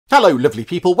Hello lovely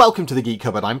people, welcome to the Geek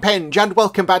Cupboard, I'm Penge, and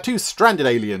welcome back to Stranded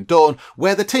Alien Dawn,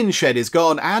 where the tin shed is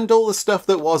gone and all the stuff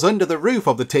that was under the roof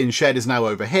of the tin shed is now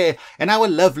over here in our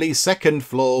lovely second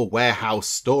floor warehouse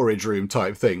storage room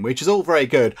type thing, which is all very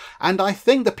good. And I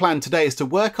think the plan today is to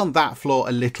work on that floor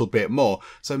a little bit more,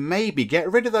 so maybe get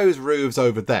rid of those roofs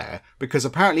over there, because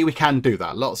apparently we can do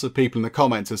that. Lots of people in the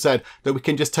comments have said that we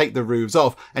can just take the roofs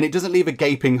off and it doesn't leave a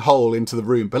gaping hole into the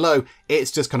room below,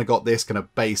 it's just kind of got this kind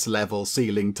of base level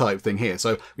ceiling type thing here.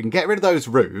 So we can get rid of those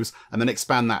roofs and then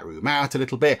expand that room out a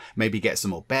little bit, maybe get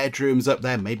some more bedrooms up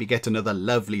there, maybe get another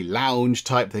lovely lounge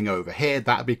type thing over here.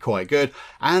 That'd be quite good.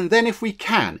 And then if we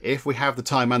can, if we have the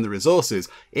time and the resources,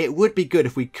 it would be good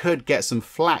if we could get some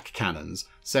flak cannons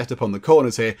set up on the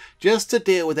corners here just to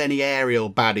deal with any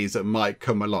aerial baddies that might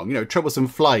come along, you know, troublesome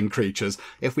flying creatures.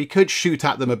 If we could shoot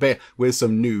at them a bit with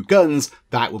some new guns,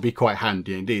 that would be quite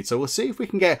handy indeed. So we'll see if we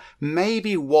can get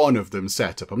maybe one of them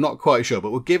set up. I'm not quite sure,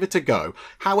 but we'll give it a go.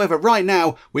 However, right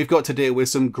now we've got to deal with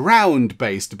some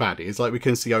ground-based baddies like we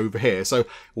can see over here. So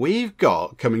we've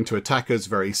got, coming to attack us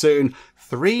very soon,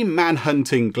 3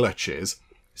 man-hunting glutches,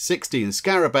 16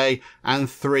 scarabaei and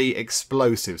 3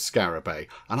 explosive scarabaei.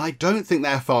 And I don't think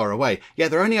they're far away. Yeah,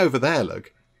 they're only over there,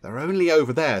 look. They're only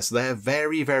over there, so they're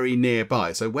very, very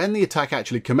nearby. So when the attack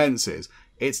actually commences,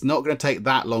 it's not going to take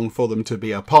that long for them to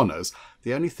be upon us.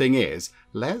 The only thing is,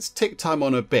 let's tick time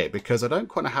on a bit, because I don't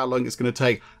quite know how long it's going to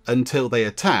take until they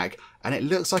attack, and it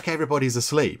looks like everybody's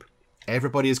asleep.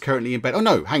 Everybody is currently in bed. Oh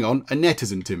no, hang on, Annette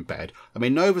isn't in bed. I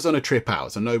mean, Nova's on a trip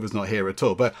out, so Nova's not here at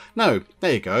all. But no,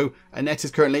 there you go. Annette is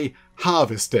currently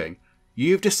harvesting.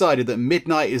 You've decided that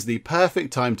midnight is the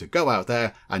perfect time to go out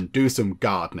there and do some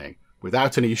gardening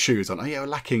without any shoes on. Oh yeah, we're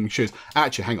lacking shoes.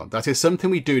 Actually, hang on, that is something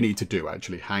we do need to do,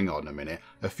 actually. Hang on a minute.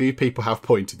 A few people have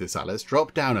pointed this out. Let's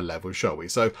drop down a level, shall we?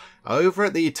 So over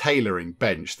at the tailoring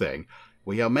bench thing,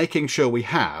 we are making sure we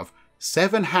have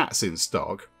 7 hats in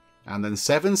stock, and then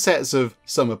 7 sets of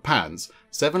summer pants,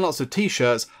 7 lots of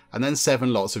t-shirts, and then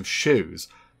 7 lots of shoes.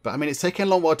 But I mean, it's taking a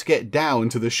long while to get down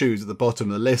to the shoes at the bottom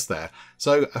of the list there.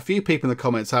 So a few people in the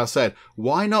comments have said,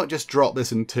 why not just drop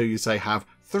this until you say have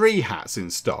 3 hats in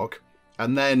stock,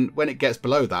 and then when it gets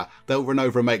below that, they'll run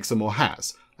over and make some more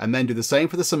hats. And then do the same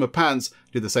for the summer pants,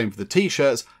 do the same for the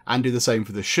t-shirts, and do the same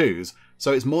for the shoes.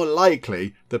 So it's more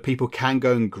likely that people can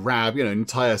go and grab, you know, an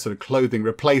entire sort of clothing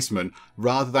replacement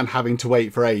rather than having to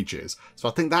wait for ages. So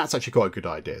I think that's actually quite a good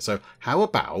idea. So how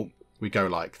about we go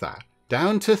like that?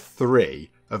 Down to 3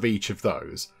 of each of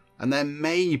those. And then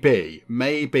maybe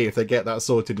if they get that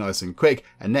sorted nice and quick,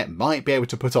 Annette might be able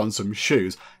to put on some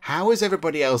shoes. How is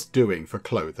everybody else doing for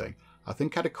clothing? I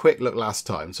think I had a quick look last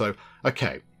time. So,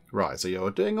 okay, right. So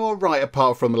you're doing all right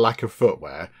apart from the lack of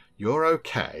footwear. You're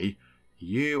okay.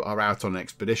 You are out on an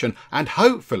expedition, and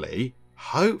hopefully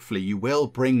you will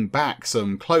bring back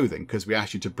some clothing, because we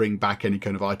asked you to bring back any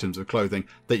kind of items of clothing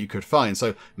that you could find.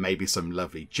 So maybe some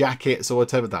lovely jackets or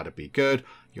whatever, that'd be good.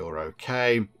 You're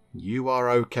okay. You are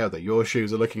okay, although your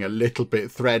shoes are looking a little bit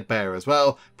threadbare as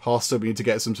well. Possibly need to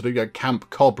get some sort of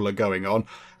camp cobbler going on.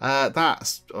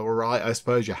 That's alright, I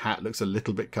suppose. Your hat looks a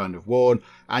little bit kind of worn,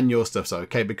 and your stuff's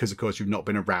okay, because of course you've not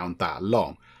been around that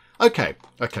long. Okay,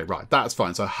 right, that's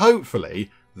fine. So hopefully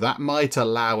that might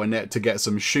allow Annette to get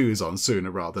some shoes on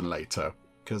sooner rather than later.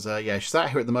 Because, yeah, she's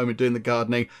out here at the moment doing the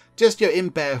gardening, just, you know, in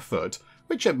barefoot,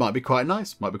 which might be quite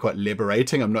nice, might be quite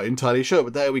liberating, I'm not entirely sure,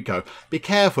 but there we go. Be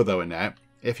careful though, Annette.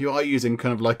 If you are using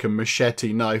kind of like a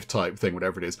machete knife type thing,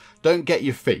 whatever it is, don't get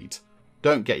your feet.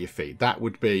 Don't get your feet. That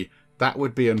would be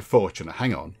unfortunate.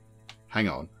 Hang on.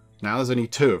 Now there's only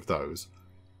 2 of those.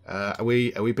 Are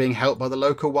we being helped by the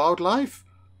local wildlife?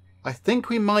 I think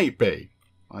we might be.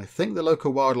 I think the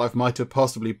local wildlife might have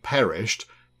possibly perished,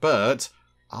 but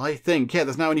I think, yeah,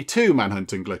 there's now only 2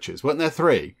 manhunting glitches. Weren't there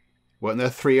 3? Weren't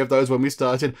there 3 of those when we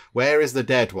started? Where is the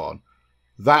dead one?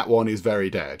 That one is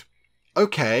very dead.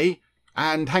 Okay,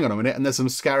 and hang on a minute, and there's some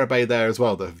scarabaei there as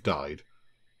well that have died.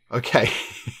 Okay,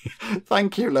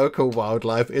 thank you, local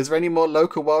wildlife. Is there any more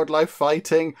local wildlife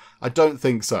fighting? I don't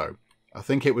think so. I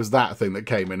think it was that thing that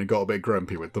came in and got a bit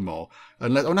grumpy with them all.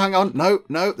 Unless, oh, no, hang on.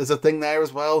 No, there's a thing there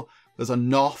as well. There's a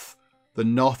Noth. The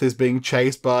Noth is being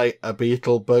chased by a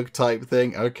beetle bug type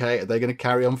thing. Okay, are they going to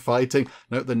carry on fighting?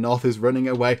 No, the Noth is running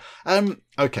away.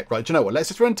 Okay, right, do you know what? Let's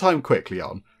just run time quickly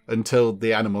on until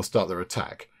the animals start their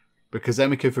attack. Because then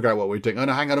we can figure out what we're doing. Oh,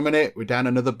 no, hang on a minute. We're down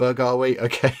another bug, are we?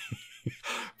 Okay.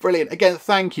 Brilliant. Again,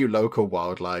 thank you, local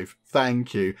wildlife.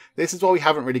 Thank you. This is why we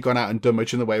haven't really gone out and done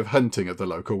much in the way of hunting of the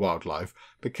local wildlife.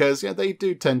 Because, yeah, they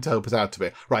do tend to help us out a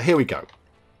bit. Right, here we go.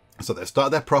 So they've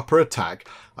started their proper attack.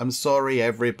 I'm sorry,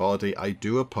 everybody. I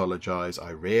do apologise. I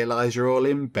realise you're all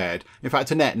in bed. In fact,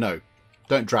 Annette, no.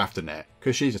 Don't draft a net,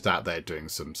 because she's just out there doing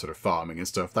some sort of farming and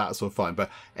stuff. That's all fine.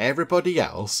 But everybody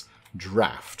else,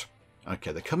 draft.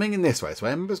 Okay, they're coming in this way. So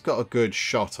Ember's got a good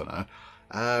shot on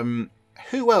her.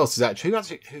 Who else is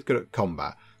who's good at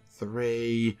combat?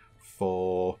 3,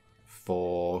 4,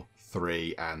 4,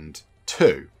 3, and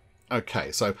 2.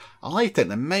 Okay, so I think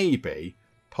that maybe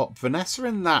pop Vanessa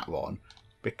in that one,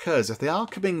 because if they are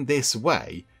coming this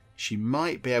way, she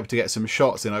might be able to get some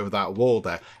shots in over that wall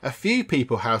there. A few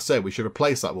people have said we should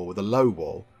replace that wall with a low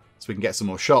wall, so we can get some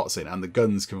more shots in, and the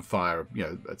guns can fire, you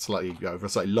know, over a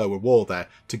slightly lower wall there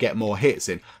to get more hits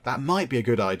in. That might be a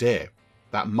good idea.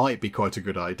 That might be quite a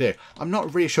good idea. I'm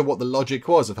not really sure what the logic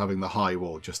was of having the high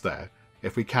wall just there,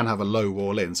 if we can have a low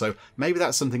wall in. So maybe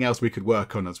that's something else we could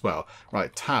work on as well.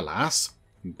 Right, Talas,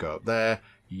 go up there.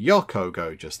 Yoko,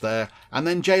 go just there. And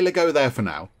then Jayla, go there for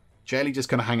now. Jayla just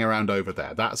going to hang around over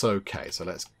there. That's okay. So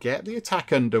let's get the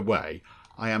attack underway.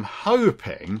 I'm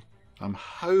hoping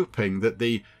that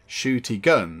the shooty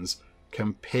guns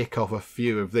can pick off a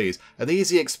few of these. Are these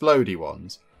the explodey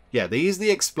ones? Yeah, these are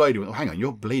the explodey ones. Oh, hang on,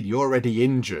 you're bleeding. You're already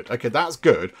injured. Okay, that's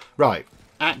good. Right,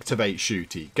 activate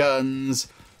shooty guns.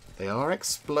 They are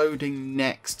exploding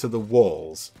next to the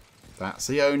walls. That's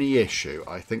the only issue.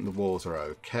 I think the walls are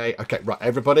okay. Okay, right,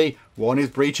 everybody. One is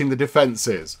breaching the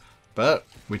defences. But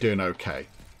we're doing okay.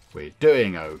 We're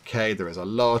doing okay. There is a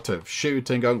lot of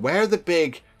shooting going. Where are the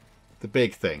big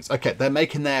things? Okay, they're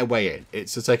making their way in.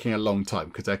 It's just taking a long time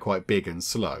because they're quite big and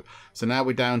slow. So now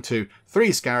we're down to 3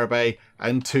 scarabei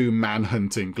and 2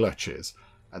 manhunting glutches.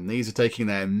 And these are taking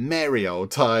their merry old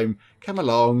time. Come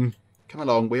along. Come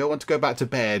along. We all want to go back to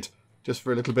bed just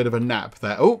for a little bit of a nap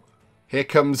there. Oh, here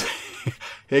comes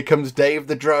here comes Dave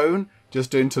the drone,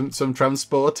 just doing some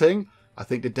transporting. I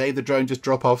think did Dave the drone just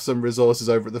drop off some resources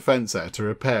over at the fence there to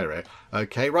repair it?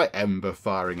 Okay, right, Ember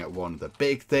firing at one of the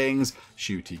big things.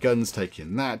 Shooty guns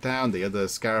taking that down. The other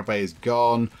scarabei is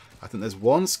gone. I think there's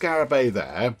one scarabei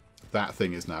there. That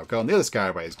thing is now gone. The other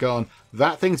scarabei is gone.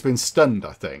 That thing's been stunned,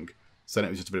 I think. So it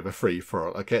was just a bit of a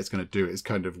free-for-all. Okay, it's going to do its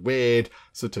kind of weird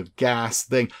sort of gas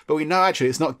thing. But we know actually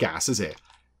it's not gas, is it?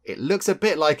 It looks a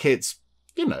bit like it's,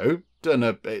 you know,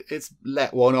 it's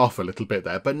let one off a little bit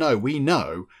there. But no, we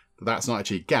know that's not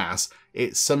actually gas.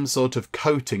 It's some sort of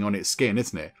coating on its skin,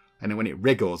 isn't it? And then when it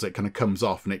wriggles, it kind of comes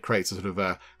off and it creates a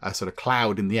sort of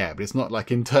cloud in the air. But it's not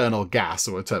like internal gas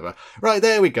or whatever. Right,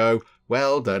 there we go.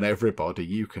 Well done, everybody.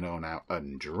 You can all now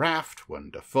undraft.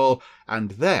 Wonderful.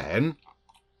 And then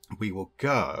we will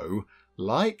go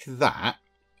like that.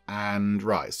 And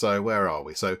right, so where are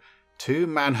we? So 2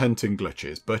 manhunting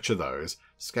glutches. Butcher those.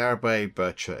 Scarabei,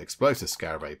 butcher, explosive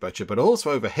scarabei, butcher. But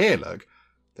also over here, look,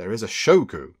 there is a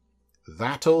shogu.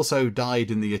 That also died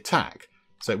in the attack.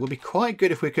 So it would be quite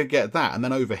good if we could get that. And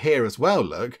then over here as well,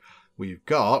 look, we've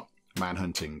got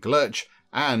manhunting glutch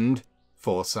and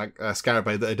 4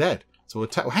 scarabei that are dead. So we'll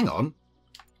oh, hang on,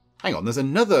 there's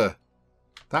another.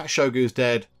 That shogu's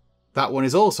dead. That one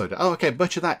is also dead. Oh, okay,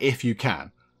 butcher that if you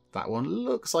can. That one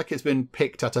looks like it's been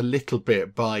picked at a little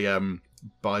bit by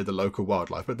the local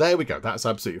wildlife. But there we go. That's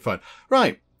absolutely fine.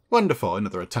 Right. Wonderful.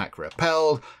 Another attack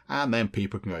repelled. And then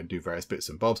people can go and do various bits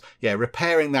and bobs. Yeah,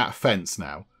 repairing that fence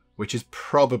now, which is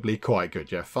probably quite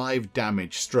good. Yeah, 5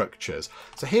 damaged structures.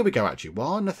 So here we go, actually.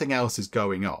 While nothing else is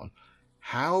going on,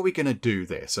 how are we going to do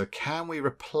this? So can we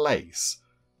replace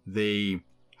the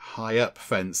high up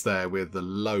fence there with the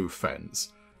low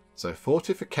fence? So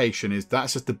fortification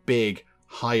that's just the big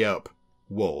high up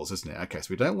walls, isn't it? Okay, so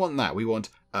we don't want that. We want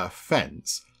a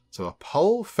fence. So a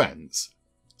pole fence.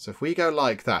 So if we go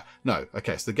like that, no,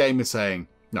 okay, so the game is saying,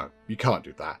 no, you can't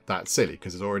do that. That's silly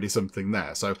because there's already something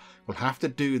there. So we'll have to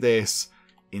do this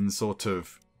in sort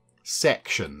of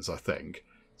sections, I think.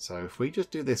 So if we just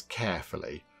do this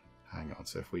carefully, hang on,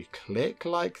 so if we click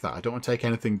like that, I don't want to take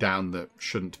anything down that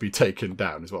shouldn't be taken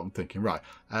down is what I'm thinking. Right,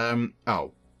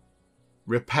 oh,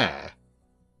 repair.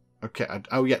 Okay,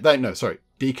 oh yeah, no, sorry.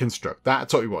 Deconstruct.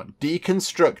 That's what we want.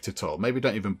 Deconstruct it all. Maybe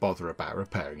don't even bother about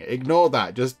repairing it. Ignore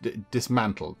that. Just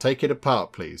dismantle. Take it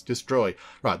apart, please. Destroy.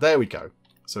 Right, there we go.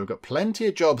 So we've got plenty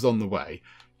of jobs on the way.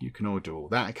 You can all do all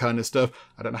that kind of stuff.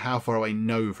 I don't know how far away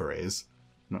Nova is.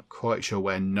 I'm not quite sure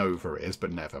where Nova is,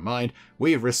 but never mind.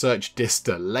 We've researched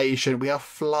distillation. We are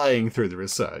flying through the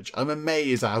research. I'm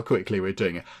amazed how quickly we're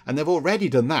doing it. And they've already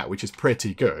done that, which is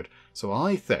pretty good. So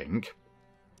I think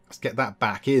let's get that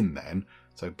back in then.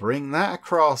 So bring that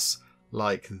across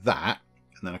like that,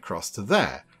 and then across to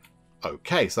there.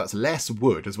 Okay, so that's less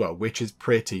wood as well, which is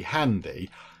pretty handy.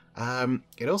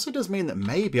 It also does mean that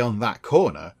maybe on that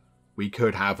corner, we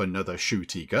could have another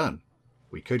shooty gun.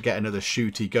 We could get another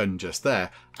shooty gun just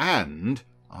there. And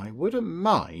I wouldn't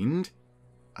mind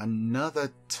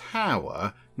another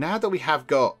tower now that we have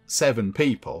got 7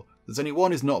 people, there's only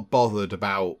one who's not bothered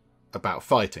about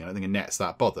fighting. I don't think Annette's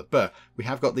that bothered, but we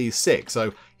have got these 6.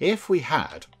 So if we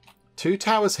had 2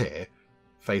 towers here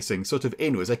facing sort of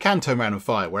inwards, they can turn around and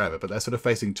fire wherever, but they're sort of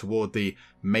facing toward the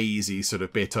mazy sort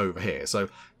of bit over here. So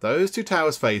those 2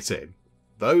 towers face in,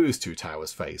 those 2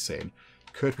 towers face in.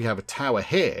 Could we have a tower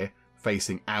here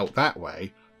facing out that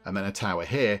way, and then a tower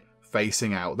here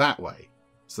facing out that way?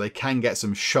 So they can get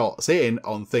some shots in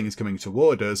on things coming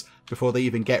toward us before they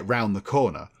even get round the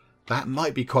corner. That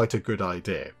might be quite a good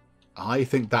idea. I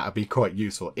think that would be quite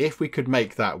useful if we could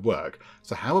make that work.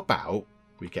 So how about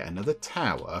we get another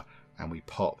tower and we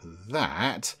pop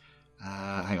that.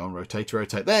 Hang on, rotate.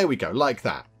 There we go, like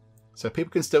that. So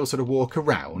people can still sort of walk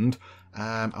around.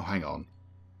 Oh, hang on.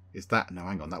 Is that... No,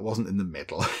 hang on. That wasn't in the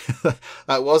middle.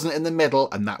 That wasn't in the middle,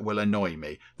 and that will annoy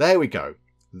me. There we go.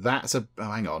 That's a...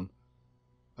 Oh, hang on.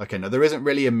 Okay, no, there isn't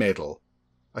really a middle.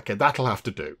 Okay, that'll have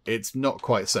to do. It's not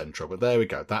quite central, but there we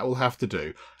go. That will have to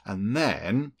do. And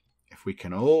then, if we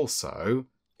can also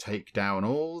take down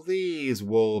all these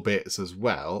wall bits as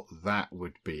well, that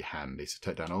would be handy. So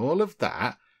take down all of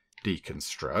that,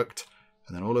 deconstruct,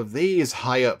 and then all of these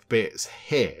high up bits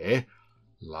here,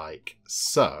 like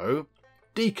so.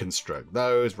 Deconstruct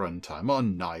those, runtime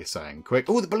on, nice and quick.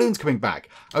 Oh, the balloon's coming back.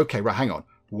 Okay, right, hang on.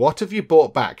 What have you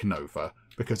brought back, Nova?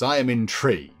 Because I am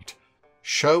intrigued.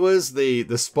 Show us the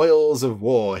spoils of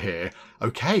war here.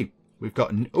 Okay, we've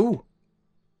got... Ooh,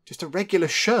 just a regular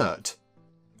shirt.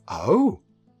 Oh,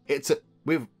 it's a...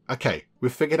 Okay,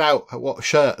 we've figured out what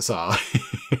shirts are.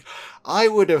 I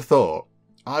would have thought,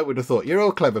 you're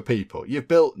all clever people. You've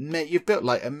built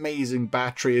like amazing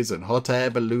batteries and hot air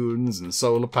balloons and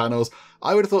solar panels.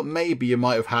 I would have thought maybe you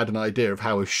might have had an idea of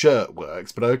how a shirt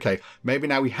works. But okay, maybe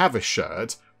now we have a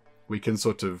shirt. We can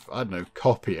sort of, I don't know,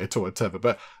 copy it or whatever.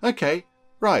 But okay,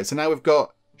 right, so now we've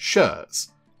got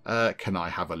shirts. Can I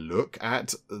have a look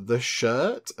at the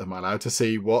shirt? Am I allowed to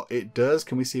see what it does?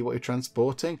 Can we see what you're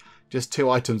transporting? Just 2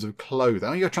 items of clothing.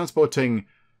 Oh, you're transporting,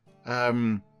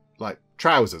 like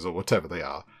trousers or whatever they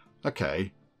are.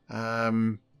 Okay.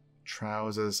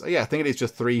 Trousers. Oh, yeah, I think it is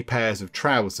just 3 pairs of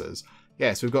trousers.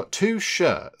 Yeah, so we've got 2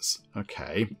 shirts.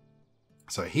 Okay.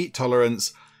 So heat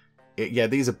tolerance. Yeah,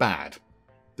 these are bad.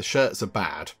 The shirts are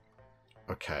bad.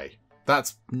 Okay.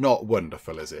 That's not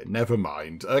wonderful, is it? Never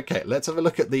mind. Okay, let's have a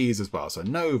look at these as well. So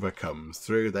Nova comes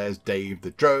through. There's Dave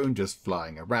the drone just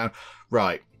flying around.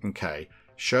 Right, okay.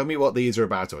 Show me what these are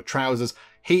about. Or trousers.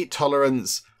 Heat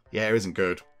tolerance. Yeah, isn't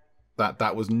good.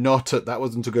 That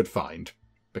wasn't a good find.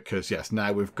 Because, yes,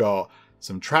 now we've got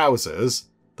some trousers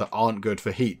that aren't good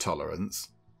for heat tolerance.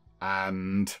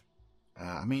 And,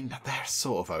 I mean, they're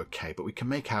sort of okay, but we can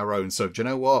make our own. So, do you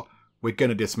know what? We're going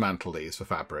to dismantle these for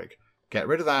fabric. Get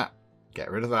rid of that. Get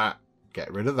rid of that.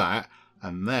 Get rid of that.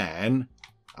 And then...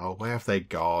 Oh, where have they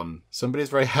gone? Somebody's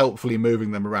very helpfully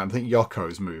moving them around. I think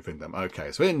Yoko's moving them.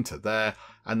 Okay, so into there.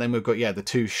 And then we've got, yeah, the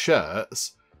 2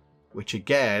 shirts, which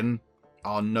again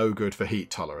are no good for heat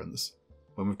tolerance.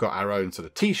 When we've got our own sort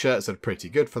of t-shirts that are pretty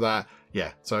good for that.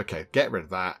 Yeah, so okay, get rid of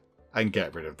that and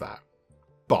get rid of that.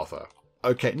 Bother.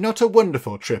 Okay, not a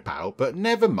wonderful trip out, but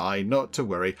never mind, not to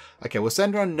worry. Okay, we'll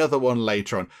send her another one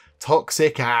later on.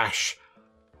 Toxic ash.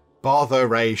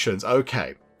 Botherations.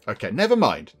 Okay, never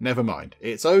mind.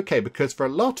 It's okay, because for a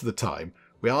lot of the time,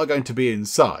 we are going to be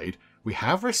inside. We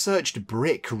have researched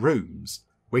brick rooms,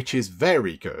 which is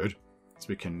very good. So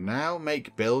we can now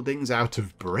make buildings out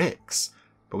of bricks.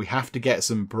 But we have to get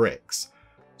some bricks.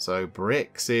 So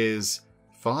bricks is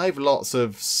 5 lots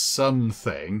of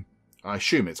something. I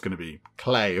assume it's going to be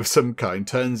clay of some kind.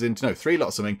 Turns into... No, 3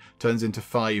 lots of something. Turns into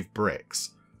 5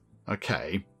 bricks.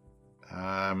 Okay.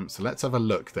 So let's have a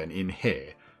look then in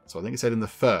here. So I think it said in the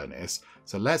furnace.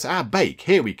 So let's... bake.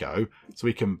 Here we go. So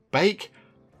we can bake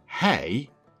hay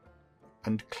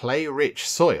and clay-rich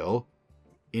soil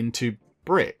into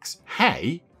bricks.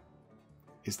 Hay?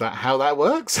 Is that how that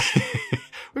works?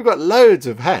 We've got loads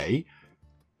of hay.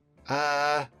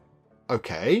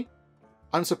 Okay.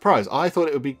 I'm surprised. I thought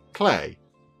it would be clay.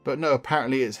 But no,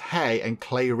 apparently it's hay and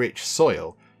clay-rich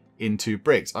soil into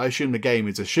bricks. I assume the game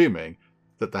is assuming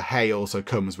that the hay also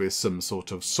comes with some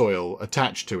sort of soil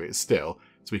attached to it still.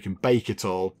 So we can bake it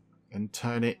all and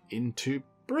turn it into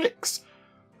bricks.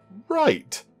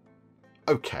 Right.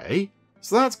 Okay.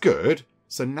 So that's good.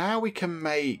 So now we can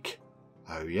make...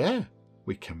 Oh yeah.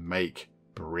 We can make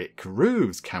brick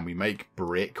roofs. Can we make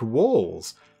brick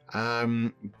walls?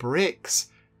 Bricks...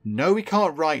 No, we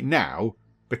can't right now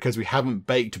because we haven't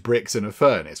baked bricks in a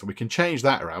furnace. We can change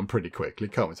that around pretty quickly,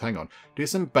 can't we? Hang on. Do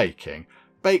some baking.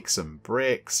 Bake some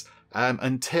bricks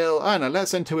until... I don't know,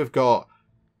 let's say until we've got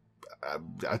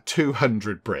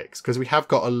 200 bricks, because we have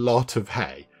got a lot of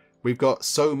hay. We've got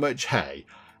so much hay.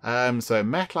 So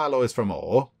metal alloys from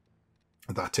ore.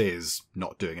 That is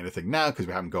not doing anything now because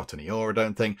we haven't got any ore, I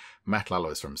don't think. Metal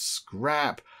alloys from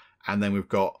scrap. And then we've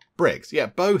got bricks. Yeah,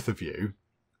 both of you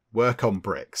work on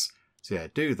bricks. So yeah,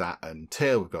 do that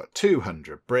until we've got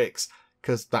 200 bricks,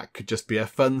 because that could just be a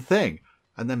fun thing.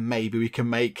 And then maybe we can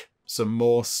make some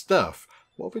more stuff.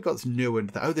 What have we got that's new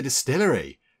under that? Oh, the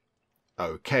distillery.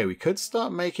 Okay, we could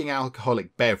start making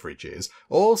alcoholic beverages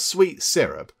or sweet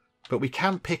syrup, but we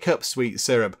can pick up sweet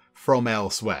syrup from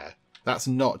elsewhere. That's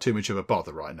not too much of a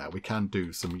bother right now. We can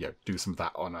do some, do some of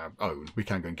that on our own. We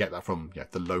can go and get that from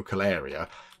the local area.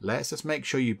 Let's just make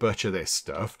sure you butcher this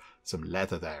stuff. Some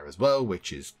leather there as well,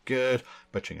 which is good.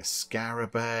 Butchering a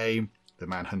scarabée. The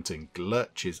man-hunting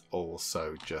glutch is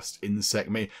also just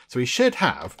insect meat. So we should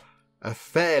have a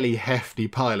fairly hefty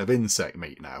pile of insect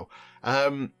meat now.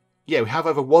 Yeah, we have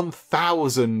over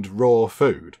 1,000 raw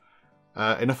food.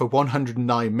 Enough for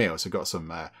 109 meals. So we've got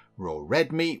some raw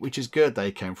red meat, which is good.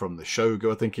 They came from the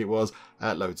shogu, I think it was.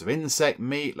 Loads of insect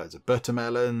meat, loads of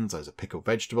buttermelons, loads of pickled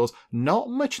vegetables. Not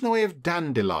much in the way of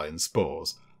dandelion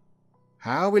spores.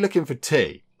 How are we looking for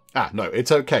tea? Ah, no,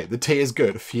 it's okay. The tea is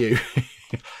good. Phew.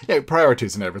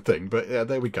 Priorities and everything. But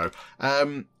there we go.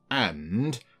 And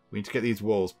we need to get these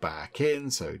walls back in.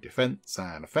 So defence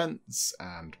and offence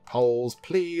and poles,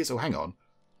 please. Oh, hang on.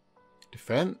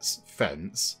 Defence,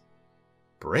 fence,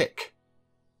 brick.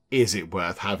 Is it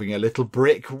worth having a little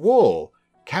brick wall?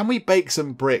 Can we bake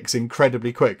some bricks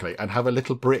incredibly quickly and have a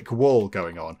little brick wall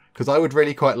going on? Because I would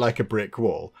really quite like a brick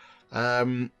wall.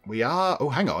 We are... Oh,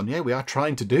 hang on. Yeah, we are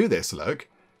trying to do this, look.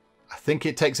 I think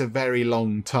it takes a very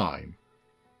long time.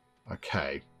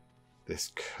 Okay.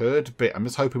 This could be... I'm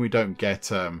just hoping we don't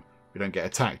get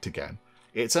attacked again.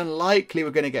 It's unlikely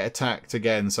we're going to get attacked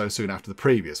again so soon after the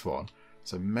previous one.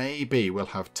 So maybe we'll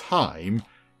have time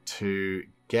to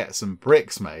get some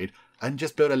bricks made and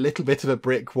just build a little bit of a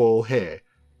brick wall here.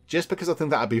 Just because I think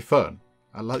that'd be fun.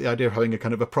 I like the idea of having a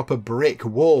kind of a proper brick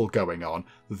wall going on.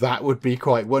 That would be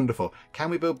quite wonderful. Can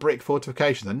we build brick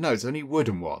fortifications? And no, it's only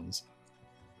wooden ones.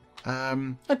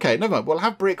 Okay, never mind. We'll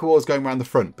have brick walls going around the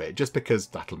front bit, just because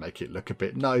that'll make it look a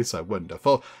bit nicer.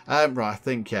 Wonderful. Right, I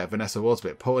think, Vanessa was a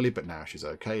bit poorly, but now she's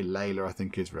okay. Layla, I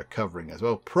think, is recovering as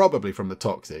well, probably from the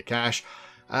toxic ash.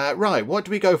 Right, what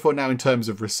do we go for now in terms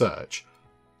of research?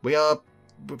 We are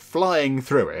flying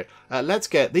through it. Let's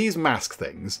get these mask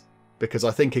things, because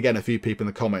I think, again, a few people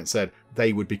in the comments said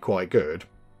they would be quite good,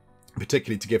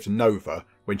 particularly to give to Nova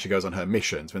when she goes on her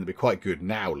missions, when they'd be quite good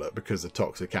now, look, because of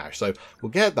toxic ash. So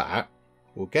we'll get that.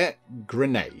 We'll get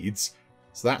grenades.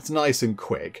 So that's nice and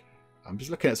quick. I'm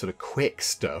just looking at sort of quick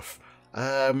stuff.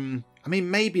 I mean,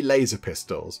 maybe laser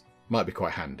pistols might be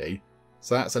quite handy.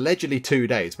 So that's allegedly 2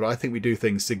 days, but I think we do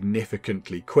things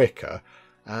significantly quicker.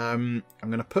 I'm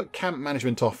going to put camp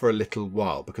management off for a little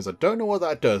while because I don't know what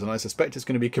that does and I suspect it's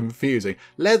going to be confusing.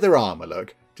 Leather armour,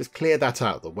 look. Just clear that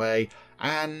out of the way.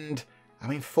 And, I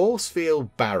mean, force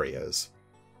field barriers.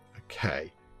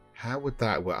 Okay. How would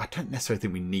that work? I don't necessarily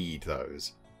think we need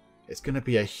those. It's going to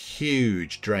be a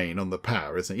huge drain on the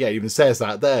power, isn't it? Yeah, it even says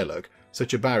that there, look.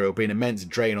 Such a barrier will be an immense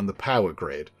drain on the power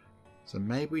grid. So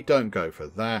maybe we don't go for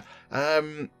that.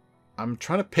 I'm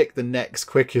trying to pick the next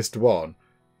quickest one.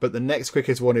 But the next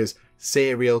quickest one is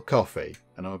cereal coffee.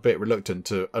 And I'm a bit reluctant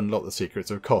to unlock the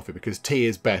secrets of coffee because tea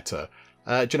is better.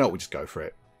 Do you know what? We'll just go for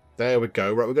it. There we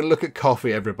go. Right, we're going to look at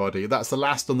coffee, everybody. That's the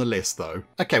last on the list, though.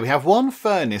 Okay, we have one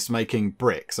furnace making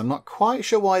bricks. I'm not quite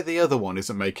sure why the other one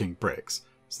isn't making bricks.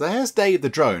 So there's Dave the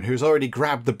drone, who's already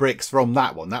grabbed the bricks from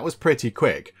that one. That was pretty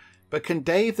quick. But can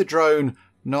Dave the drone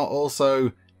not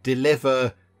also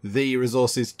deliver the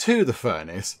resources to the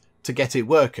furnace to get it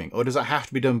working? Or does that have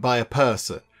to be done by a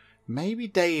person? Maybe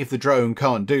Dave the drone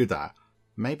can't do that.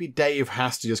 Maybe Dave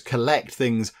has to just collect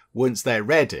things once they're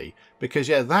ready. Because,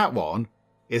 yeah, that one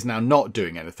is now not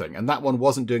doing anything. And that one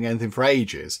wasn't doing anything for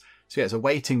ages. So, yeah, it's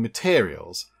awaiting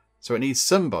materials. So it needs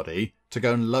somebody to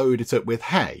go and load it up with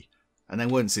hay. And then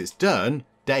once it's done,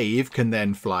 Dave can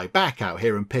then fly back out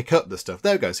here and pick up the stuff.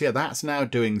 There we go. So, yeah, that's now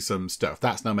doing some stuff.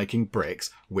 That's now making bricks,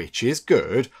 which is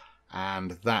good.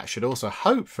 And that should also,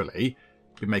 hopefully,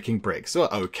 be making bricks. So,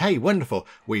 okay, wonderful.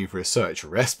 We've researched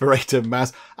respirator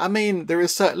mass. I mean, the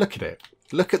research, look at it.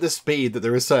 Look at the speed that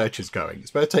the research is going.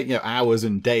 It's going to take, hours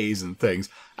and days and things.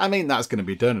 I mean, that's going to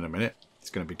be done in a minute. It's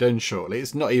going to be done shortly.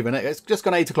 It's not even, it's just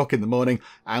gone 8 o'clock in the morning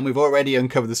and we've already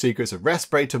uncovered the secrets of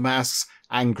respirator masks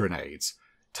and grenades.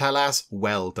 Tell us,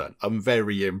 well done. I'm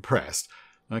very impressed.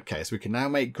 Okay, so we can now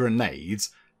make grenades,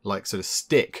 like sort of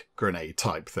stick grenade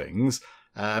type things.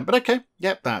 But okay,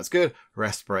 yep, that's good.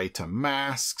 Respirator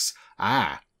masks.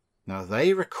 Ah, Now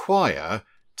they require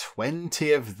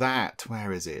 20 of that.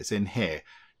 Where is it? It's in here.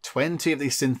 20 of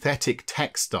these synthetic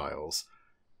textiles.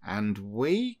 And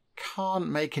we can't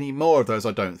make any more of those,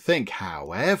 I don't think.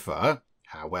 However,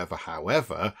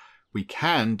 we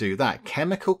can do that.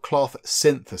 Chemical cloth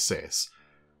synthesis.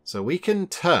 So we can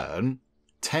turn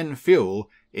 10 fuel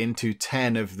into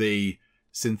 10 of the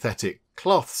synthetic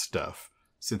cloth stuff,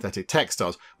 synthetic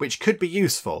textiles, which could be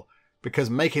useful because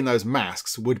making those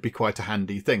masks would be quite a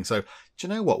handy thing. So, do you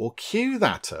know what? We'll queue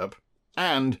that up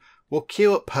and we'll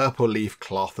queue up purple leaf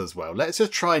cloth as well. Let's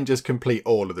just try and just complete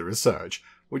all of the research.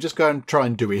 We'll just go and try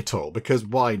and do it all because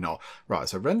why not? Right,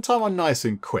 so runtime on nice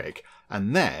and quick.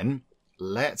 And then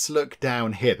let's look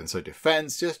down here then. So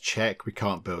defense, just check. We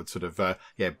can't build sort of,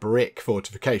 brick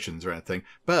fortifications or anything.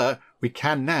 But we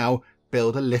can now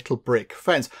build a little brick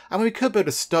fence. I mean, we could build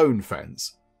a stone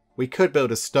fence. We could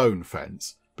build a stone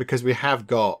fence because we have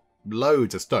got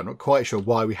loads of stone. Not quite sure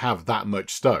why we have that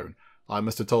much stone. I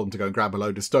must have told them to go and grab a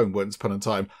load of stone once upon a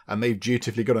time, and they've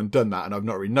dutifully gone and done that, and I've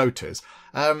not really noticed.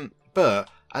 But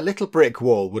a little brick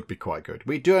wall would be quite good.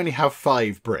 We do only have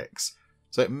 5 bricks,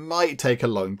 so it might take a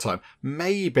long time.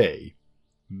 Maybe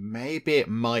it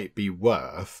might be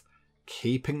worth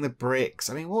keeping the bricks.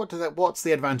 I mean, what's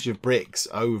the advantage of bricks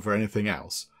over anything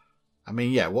else? I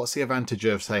mean, yeah, what's the advantage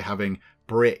of, say, having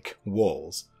brick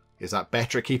walls? Is that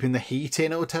better at keeping the heat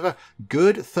in or whatever?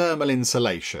 Good thermal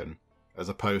insulation, as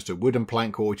opposed to wooden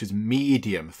plank wall, which is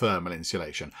medium thermal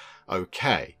insulation.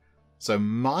 Okay, so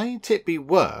might it be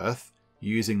worth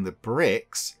using the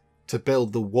bricks to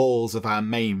build the walls of our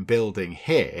main building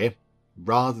here,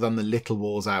 rather than the little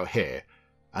walls out here?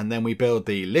 And then we build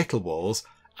the little walls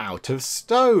out of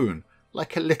stone,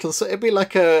 like a little. So it'd be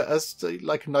like a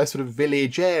nice sort of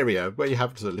village area where you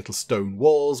have sort of little stone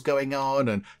walls going on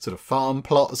and sort of farm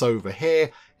plots over here.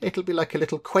 It'll be like a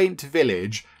little quaint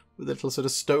village with a little sort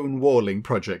of stone walling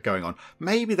project going on.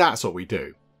 Maybe that's what we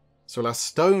do. So we'll have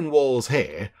stone walls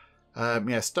here.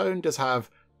 Stone does have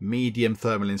medium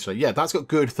thermal insulation. Yeah, that's got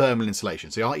good thermal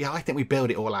insulation. So yeah, I think we build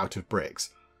it all out of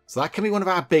bricks. So that can be one of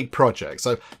our big projects.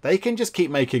 So they can just keep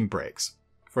making bricks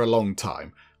for a long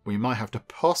time. We might have to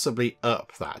possibly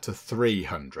up that to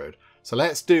 300. So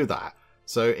let's do that.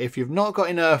 So if you've not got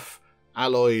enough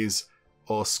alloys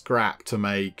or scrap to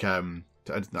make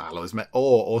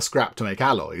scrap to make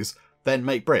alloys, then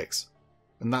make bricks.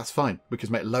 And that's fine. We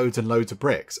can make loads and loads of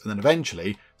bricks and then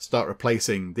eventually start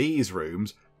replacing these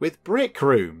rooms with brick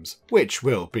rooms, which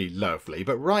will be lovely.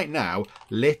 But right now,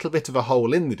 little bit of a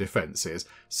hole in the defences.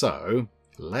 So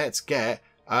let's get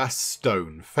a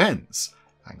stone fence.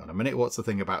 Hang on a minute, what's the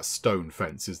thing about stone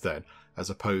fences then, as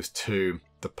opposed to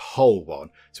the pole one?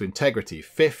 So integrity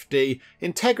 50,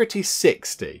 integrity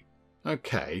 60.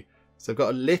 Okay, so I've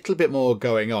got a little bit more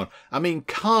going on. I mean,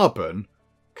 carbon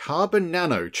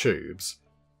nanotubes,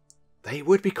 they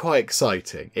would be quite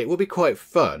exciting. It would be quite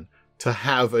fun to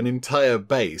have an entire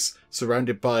base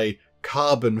surrounded by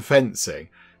carbon fencing.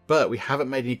 But we haven't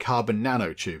made any carbon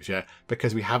nanotubes yet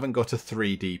because we haven't got a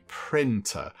 3D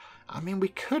printer. I mean, we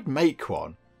could make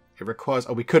one.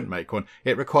 We couldn't make one.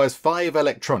 It requires 5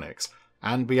 electronics,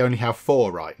 and we only have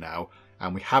 4 right now,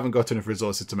 and we haven't got enough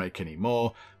resources to make any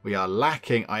more. We are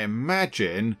lacking, I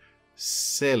imagine,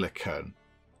 silicon.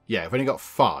 Yeah, I've only got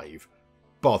 5.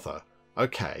 Bother.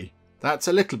 Okay, that's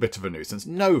a little bit of a nuisance.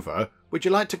 Nova, would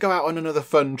you like to go out on another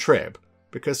fun trip?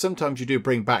 Because sometimes you do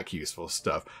bring back useful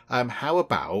stuff. How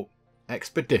about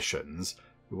expeditions?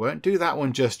 We won't do that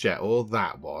one just yet, or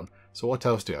that one. So what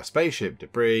else do we have? Spaceship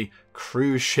debris,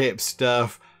 cruise ship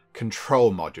stuff,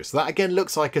 control modules. So that again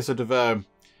looks like a sort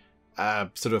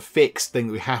of fixed thing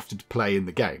that we have to play in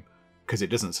the game because it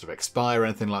doesn't sort of expire or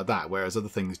anything like that, whereas other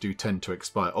things do tend to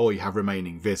expire or you have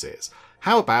remaining visits.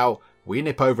 How about we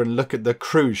nip over and look at the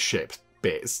cruise ship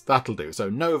bits? That'll do. So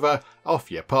Nova,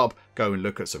 off you pop, go and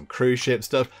look at some cruise ship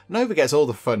stuff. Nova gets all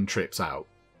the fun trips out.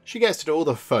 She gets to do all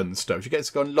the fun stuff. She gets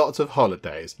to go on lots of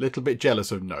holidays. Little bit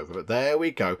jealous of Nova, but there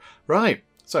we go. Right,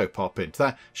 so pop into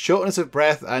that. Shortness of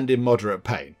breath and immoderate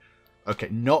pain. Okay,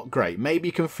 not great. Maybe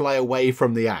you can fly away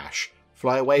from the ash.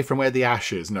 Fly away from where the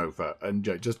ash is, Nova, and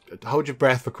just hold your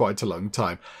breath for quite a long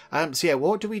time. So yeah,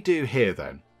 what do we do here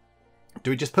then? Do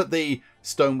we just put the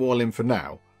stone wall in for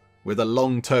now, with a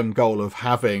long-term goal of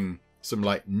having some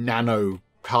like nano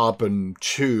carbon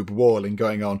tube walling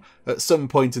going on at some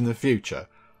point in the future?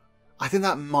 I think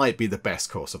that might be the best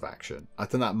course of action. I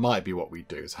think that might be what we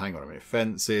do. So hang on a minute,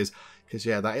 fences, because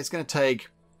yeah, that is going to take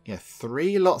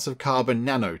 3 lots of carbon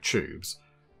nanotubes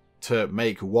to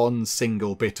make one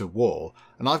single bit of wall.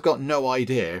 And I've got no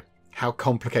idea how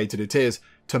complicated it is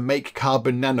to make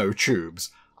carbon nanotubes.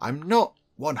 I'm not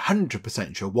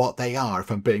 100% sure what they are,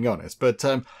 if I'm being honest. But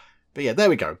But yeah, there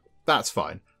we go. That's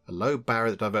fine. A low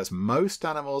barrier that diverts most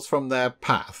animals from their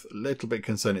path. A little bit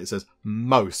concerned it says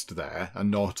most there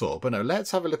and not all. But no,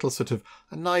 let's have a little sort of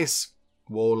a nice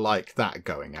wall like that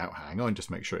going out. Hang on,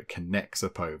 just make sure it connects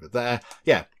up over there.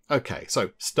 Yeah, okay.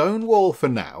 So stone wall for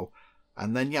now.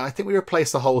 And then, yeah, I think we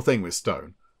replace the whole thing with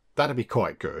stone. That'd be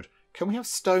quite good. Can we have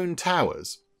stone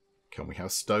towers? Can we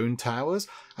have stone towers?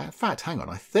 In fact, hang on,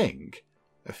 I think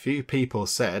a few people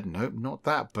said, nope, not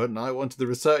that button. I wanted the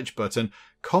research button.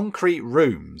 Concrete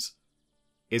rooms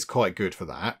is quite good for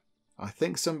that. I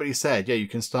think somebody said, yeah, you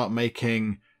can start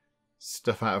making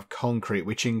stuff out of concrete,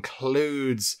 which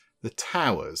includes the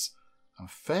towers. I'm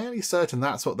fairly certain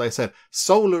that's what they said.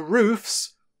 Solar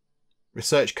roofs,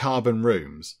 research carbon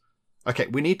rooms. Okay,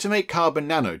 we need to make carbon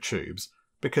nanotubes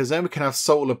because then we can have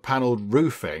solar panelled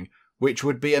roofing, which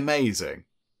would be amazing.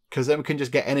 Because then we can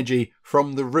just get energy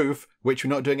from the roof, which we're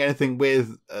not doing anything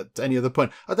with at any other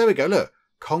point. Oh, there we go, look.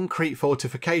 Concrete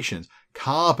fortifications.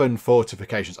 Carbon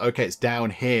fortifications. Okay, it's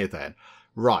down here then.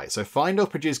 Right, so find or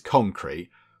produce concrete.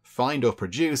 Find or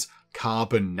produce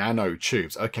carbon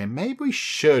nanotubes. Okay, maybe we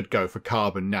should go for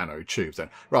carbon nanotubes then.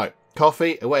 Right,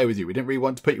 coffee, away with you. We didn't really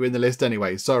want to put you in the list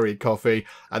anyway. Sorry, coffee.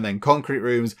 And then concrete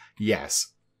rooms,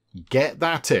 yes. Get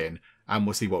that in and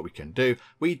we'll see what we can do.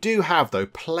 We do have, though,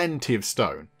 plenty of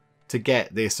stone to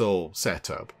get this all set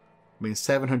up. I mean,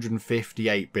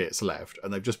 758 bits left,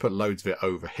 and they've just put loads of it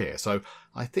over here. So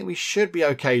I think we should be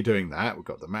okay doing that. We've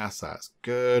got the mass, that's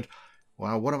good.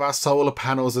 Well, one of our solar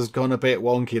panels has gone a bit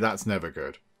wonky. That's never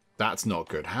good. That's not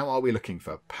good. How are we looking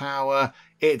for power?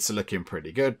 It's looking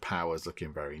pretty good. Power's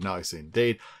looking very nice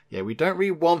indeed. Yeah, we don't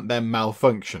really want them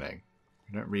malfunctioning.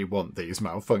 We don't really want these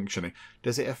malfunctioning.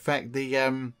 Does it affect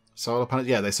the solar panels?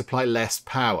 Yeah, they supply less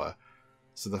power.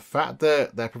 So the fact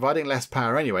that they're providing less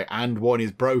power anyway and one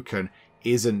is broken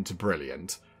isn't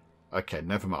brilliant. Okay,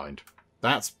 never mind.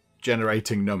 That's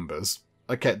generating numbers.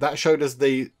 Okay, that showed us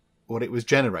what it was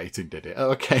generating, did it?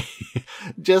 Oh, okay,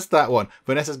 just that one.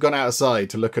 Vanessa's gone outside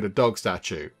to look at a dog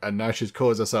statue and now she's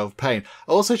caused herself pain.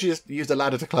 Also, she just used a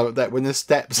ladder to climb up there when there's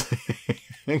steps.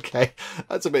 Okay,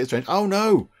 that's a bit strange. Oh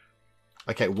no!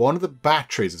 Okay, one of the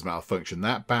batteries has malfunctioned.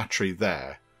 That battery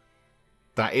there.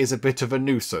 That is a bit of a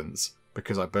nuisance.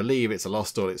 Because I believe it's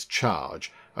lost all its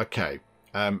charge. Okay,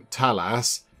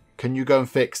 Talas, can you go and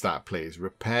fix that, please?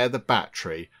 Repair the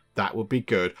battery. That would be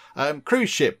good. Cruise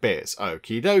ship bits.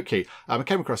 Okie dokie. I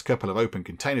came across a couple of open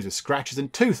containers with scratches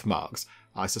and tooth marks.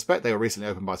 I suspect they were recently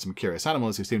opened by some curious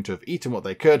animals who seem to have eaten what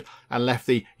they could and left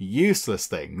the useless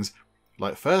things,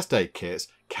 like first aid kits,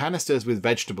 canisters with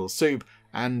vegetable soup,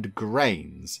 and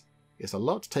grains. It's a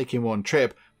lot to take in one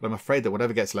trip, but I'm afraid that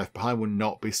whatever gets left behind will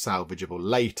not be salvageable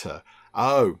later.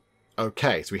 Oh,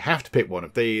 okay, so we have to pick one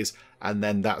of these, and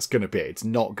then that's going to be it. It's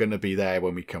not going to be there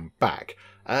when we come back.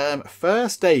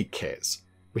 First aid kits.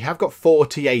 We have got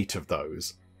 48 of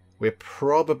those. We're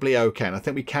probably okay, and I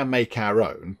think we can make our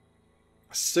own.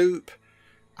 Soup.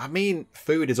 I mean,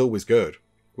 food is always good.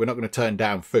 We're not going to turn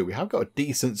down food. We have got a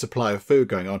decent supply of food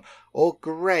going on. Or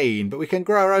grain, but we can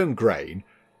grow our own grain.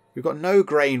 We've got no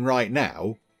grain right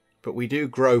now, but we do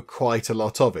grow quite a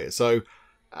lot of it. So,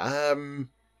 I mean,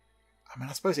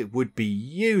 I suppose it would be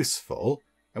useful,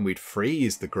 and we'd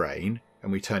freeze the grain, and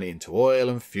we turn it into oil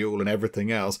and fuel and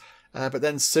everything else. But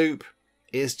then soup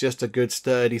is just a good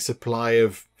sturdy supply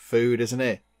of food, isn't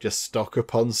it? Just stock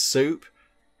up on soup,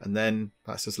 and then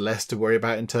that's just less to worry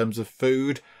about in terms of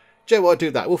food. Do you know what? Do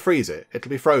that. We'll freeze it. It'll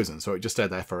be frozen, so it just stay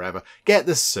there forever. Get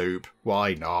the soup.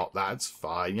 Why not? That's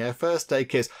fine. Yeah, first aid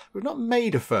kits. We've not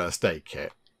made a first aid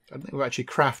kit. I don't think we've actually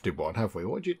crafted one, have we?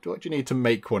 What do you need to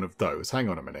make one of those? Hang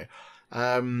on a minute.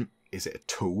 Is it a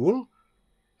tool?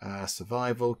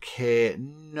 Survival kit?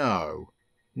 No.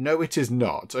 No, it is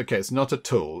not. Okay, it's not a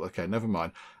tool. Okay, never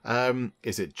mind.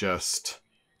 Is it just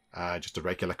a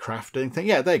regular crafting thing?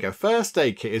 Yeah, there you go. First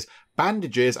aid kit is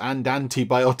bandages and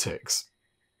antibiotics.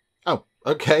 Oh,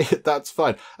 okay, that's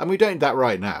fine. And we don't need that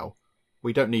right now.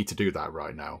 We don't need to do that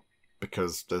right now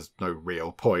because there's no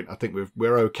real point. I think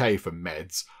we're okay for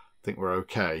meds. I think we're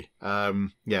okay.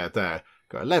 Yeah, there.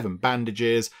 Got 11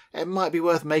 bandages. It might be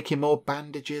worth making more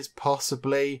bandages,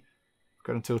 possibly.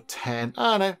 Got until 10.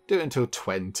 Oh, no, do it until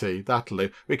 20. That'll do.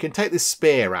 We can take this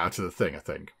spear out of the thing, I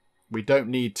think. We don't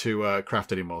need to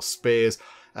craft any more spears.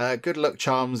 Good luck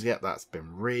charms. Yep, that's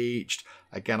been reached.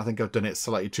 Again, I think I've done it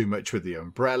slightly too much with the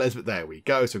umbrellas, but there we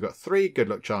go. So we've got 3 good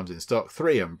luck charms in stock,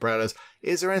 3 umbrellas.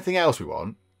 Is there anything else we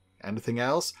want? Anything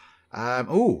else?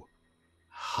 Ooh,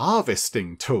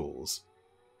 harvesting tools.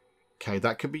 Okay,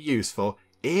 that could be useful.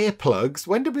 Earplugs.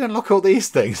 When did we unlock all these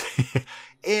things?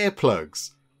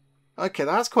 Earplugs. Okay,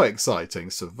 that's quite exciting.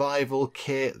 Survival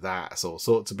kit. That's all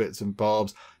sorts of bits and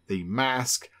bobs. the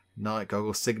mask, night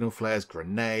goggles, signal flares,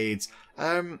 grenades.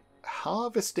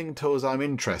 Harvesting tools I'm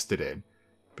interested in,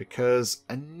 because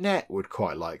a net would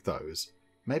quite like those.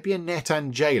 Maybe a net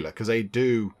and jailer, because they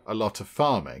do a lot of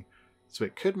farming. So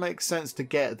it could make sense to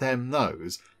get them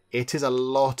those. It is a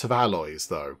lot of alloys,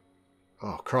 though.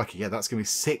 Oh, crikey, yeah, that's going to be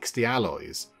 60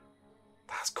 alloys.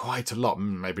 That's quite a lot.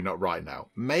 Maybe not right now.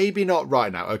 Maybe not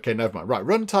right now. Okay, never mind. Right,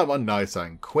 runtime on nice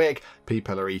and quick.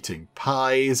 People are eating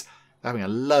pies. They're having a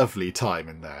lovely time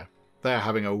in there. They're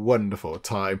having a wonderful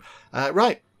time.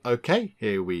 Right, okay,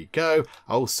 here we go.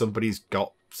 Oh, somebody's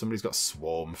got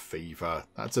swarm fever.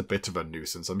 That's a bit of a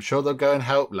nuisance. I'm sure they'll go and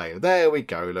help Layla. There we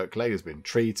go. Look, Layla's been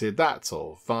treated. That's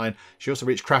all fine. She also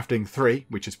reached crafting 3,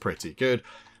 which is pretty good.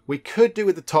 We could do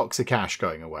with the toxic ash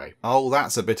going away. Oh,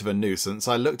 that's a bit of a nuisance.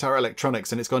 I looked at our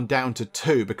electronics and it's gone down to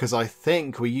 2 because I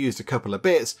think we used a couple of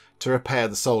bits to repair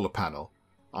the solar panel.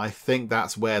 I think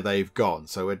that's where they've gone.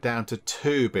 So we're down to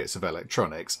 2 bits of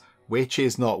electronics, which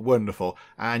is not wonderful.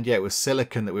 And yeah, it was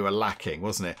silicon that we were lacking,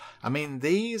 wasn't it? I mean,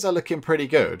 these are looking pretty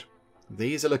good.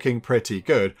 These are looking pretty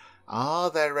good.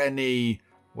 Are there any,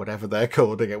 whatever they're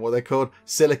called again, what they're called,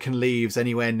 silicon leaves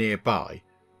anywhere nearby?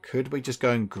 Could we just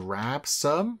go and grab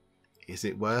some? Is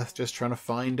it worth just trying to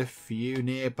find a few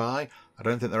nearby? I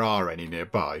don't think there are any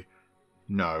nearby.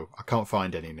 No, I can't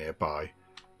find any nearby.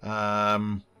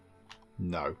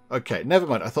 No. Okay, never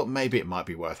mind. I thought maybe it might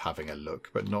be worth having a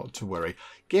look, but not to worry.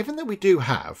 Given that we do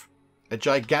have a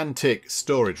gigantic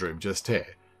storage room just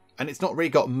here, and it's not really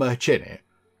got much in it,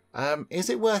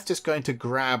 is it worth just going to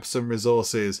grab some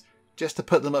resources just to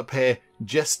put them up here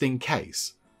just in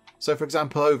case? So, for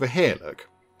example, over here, look,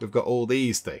 we've got all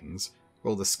these things,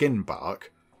 all the skin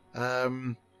bark.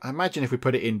 I imagine if we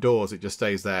put it indoors, it just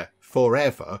stays there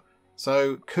forever.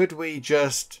 So could we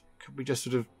just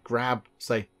sort of grab,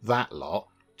 say, that lot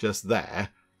just there,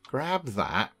 grab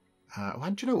that.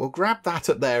 Well, do you know, we'll grab that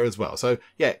up there as well. So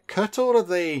yeah, cut all of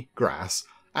the grass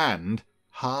and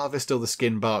harvest all the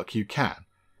skin bark you can.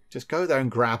 Just go there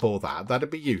and grab all that. That'd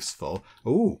be useful.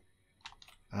 Ooh.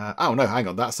 Oh no, hang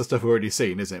on. That's the stuff we've already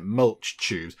seen, isn't it? Mulch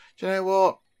tubes. Do you know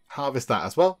what? Harvest that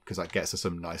as well, because that gets us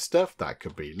some nice stuff. That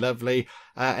could be lovely.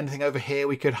 Anything over here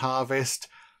we could harvest?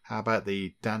 How about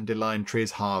the dandelion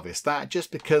trees? Harvest that,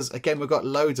 just because, again, we've got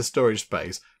loads of storage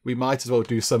space. We might as well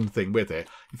do something with it.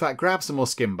 In fact, grab some more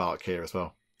skin bark here as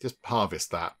well. Just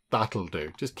harvest that. That'll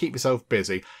do. Just keep yourself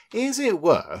busy. Is it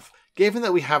worth, given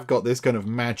that we have got this kind of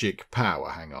magic power,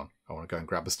 hang on, I want to go and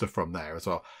grab the stuff from there as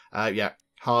well. Yeah,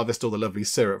 harvest all the lovely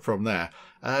syrup from there.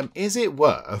 Is it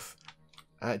worth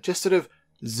just sort of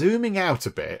zooming out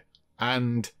a bit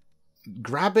and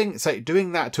grabbing, say,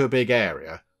 doing that to a big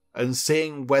area and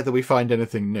seeing whether we find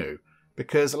anything new?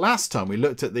 Because last time we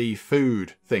looked at the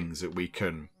food things that we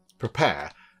can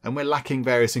prepare and we're lacking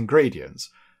various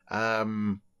ingredients.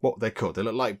 What they're called? They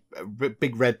look like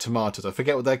big red tomatoes. I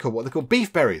forget what they're called. What they're called?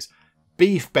 Beef berries.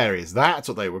 Beef berries. That's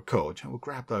what they were called. We'll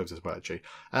grab those as well, actually.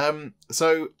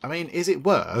 So, I mean, is it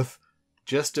worth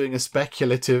just doing a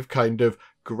speculative kind of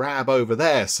grab over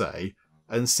there, say,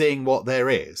 and seeing what there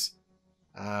is?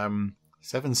 7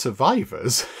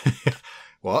 survivors?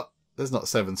 What? There's not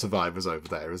 7 survivors over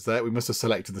there, is there? We must have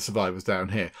selected the survivors down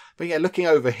here. But yeah, looking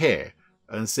over here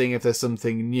and seeing if there's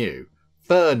something new.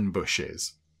 Fern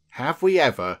bushes. Have we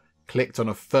ever clicked on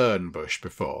a fern bush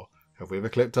before? Have we ever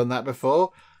clicked on that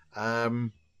before? Oh,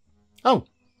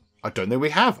 I don't think we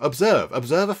have. Observe.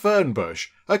 Observe a fern bush.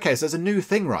 Okay, so there's a new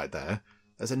thing right there.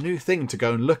 There's a new thing to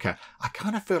go and look at. I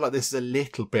kind of feel like this is a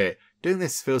little bit... Doing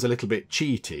this feels a little bit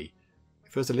cheaty.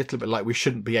 It feels a little bit like we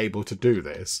shouldn't be able to do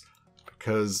this.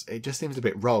 Because it just seems a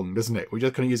bit wrong, doesn't it? We're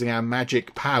just kind of using our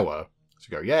magic power to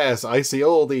go, yes, I see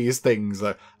all these things.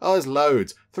 Oh, there's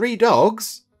loads. 3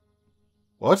 dogs?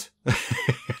 What?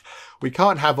 We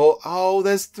can't have all... Oh,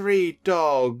 there's 3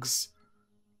 dogs.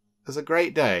 There's a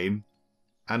Great Dane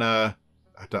and a...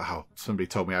 I don't know how somebody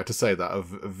told me how to say that.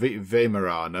 Of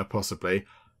Weimaraner, possibly.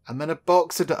 And then a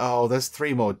boxer... Oh, there's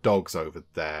 3 more dogs over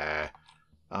there.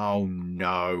 Oh,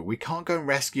 no. We can't go and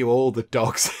rescue all the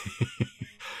dogs.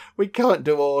 We can't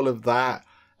do all of that.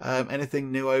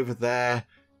 Anything new over there?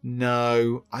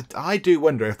 No. I do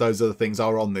wonder if those other things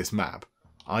are on this map.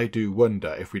 I do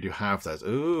wonder if we do have those.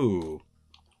 Ooh.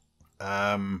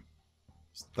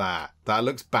 What's that? That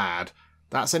looks bad.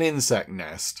 That's an insect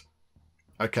nest.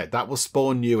 Okay, that will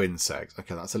spawn new insects.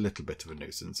 Okay, that's a little bit of a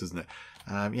nuisance, isn't it?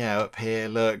 Yeah, up here,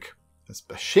 look. There's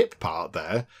a ship part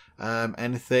there.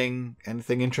 Anything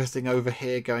interesting over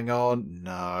here going on?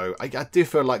 No. I do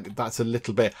feel like that's a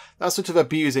little bit... That's sort of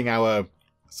abusing our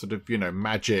sort of, you know,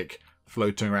 magic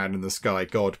floating around in the sky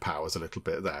god powers a little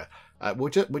bit there. We'll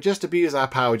just abuse our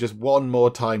power just one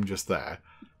more time just there.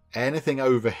 anything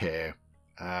over here?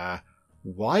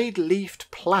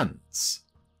 Wide-leafed plants.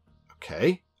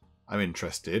 Okay, I'm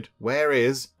interested. Where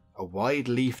is a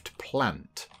wide-leafed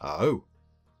plant? Oh.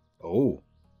 Oh.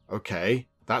 Okay.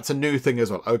 That's a new thing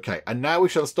as well. Okay, and now we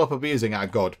shall stop abusing our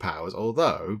god powers,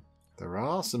 although there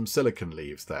are some silicon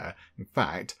leaves there. In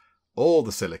fact, all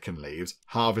the silicon leaves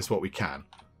harvest what we can,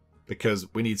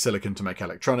 because we need silicon to make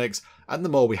electronics, and the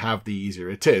more we have, the easier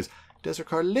it is. It does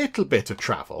require a little bit of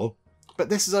travel, but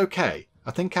this is okay.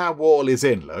 I think our wall is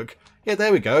in, look. Yeah,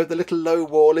 there we go. The little low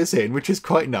wall is in, which is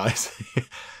quite nice.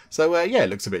 So, yeah, it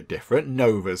looks a bit different.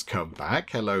 Nova's come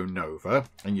back. Hello, Nova.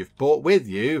 And you've brought with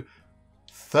you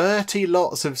 30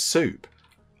 lots of soup.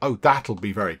 Oh, that'll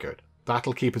be very good.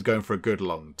 That'll keep us going for a good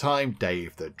long time.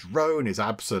 Dave the drone is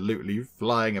absolutely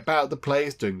flying about the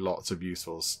place, doing lots of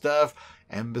useful stuff.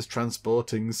 Ember's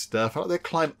transporting stuff. I like they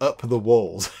climb up the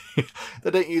walls.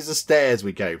 They don't use the stairs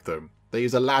we gave them. They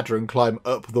use a ladder and climb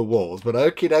up the walls. But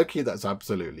okie dokie, that's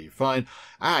absolutely fine.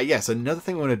 Ah, yes, another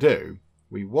thing we want to do.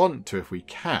 We want to, if we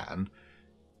can,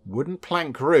 wooden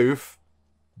plank roof,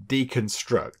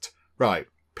 deconstruct. Right,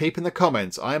 people in the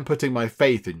comments, I am putting my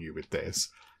faith in you with this,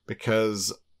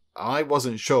 because I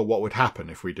wasn't sure what would happen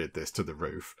if we did this to the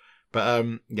roof. But,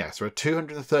 yes, there are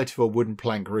 234 wooden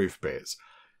plank roof bits.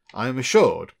 I am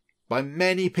assured by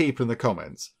many people in the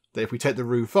comments that if we take the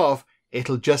roof off,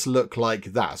 it'll just look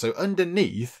like that. So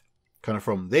underneath, kind of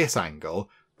from this angle,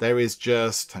 there is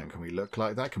just... Can we look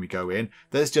like that? Can we go in?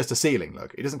 There's just a ceiling,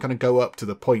 look. It doesn't kind of go up to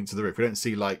the points of the roof. We don't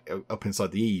see, like, up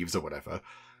inside the eaves or whatever.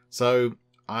 So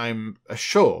I'm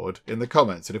assured in the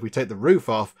comments that if we take the roof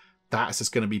off, that's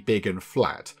just going to be big and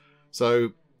flat.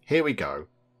 So here we go.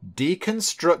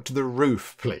 Deconstruct the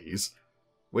roof, please.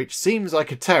 Which seems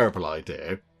like a terrible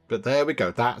idea. But there we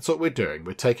go. That's what we're doing.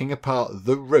 We're taking apart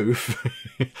the roof,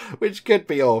 which could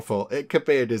be awful. It could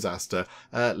be a disaster.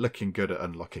 Looking good at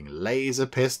unlocking laser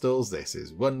pistols. This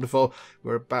is wonderful.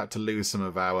 We're about to lose some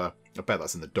of our... I bet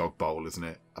that's in the dog bowl, isn't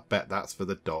it? I bet that's for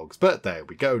the dogs. But there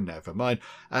we go. Never mind.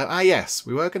 Yes.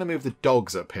 We were going to move the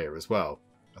dogs up here as well.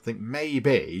 I think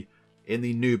maybe in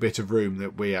the new bit of room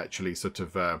that we actually sort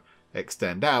of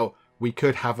extend out, we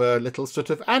could have a little sort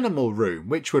of animal room,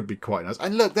 which would be quite nice.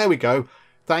 And look, there we go.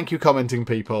 Thank you, commenting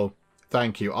people.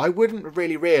 Thank you. I wouldn't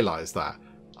really realise that.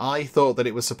 I thought that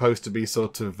it was supposed to be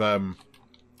sort of,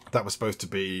 that was supposed to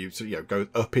be, you know, go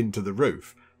up into the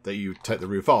roof. That you take the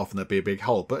roof off and there'd be a big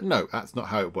hole. But no, that's not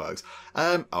how it works.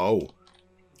 Oh,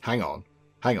 hang on.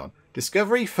 Hang on.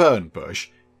 Discovery fern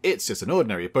bush. It's just an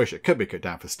ordinary bush. It could be cut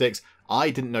down for sticks. I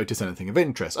didn't notice anything of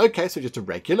interest. Okay, so just a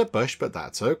regular bush, but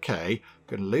that's okay.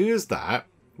 Gonna lose that.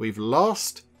 We've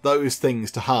lost those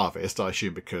things to harvest, I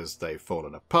assume because they've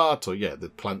fallen apart, or yeah, the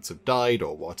plants have died,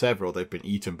 or whatever, or they've been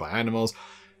eaten by animals.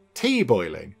 Tea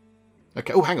boiling.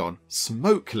 Okay, oh, hang on.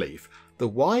 Smoke leaf. The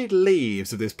wide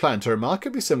leaves of this plant are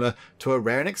remarkably similar to a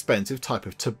rare and expensive type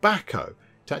of tobacco.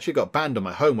 It actually got banned on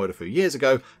my homeworld a few years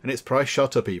ago, and its price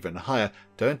shot up even higher.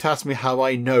 Don't ask me how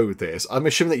I know this. I'm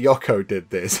assuming that Yoko did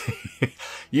this.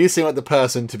 You seem like the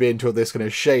person to be into all this kind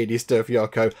of shady stuff,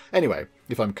 Yoko. Anyway,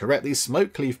 if I'm correct, these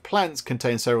smoke leaf plants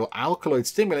contain several alkaloid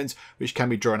stimulants which can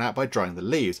be drawn out by drying the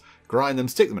leaves. Grind them,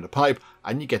 stick them in a pipe,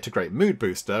 and you get a great mood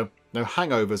booster. No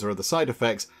hangovers or other side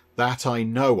effects that I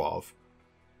know of.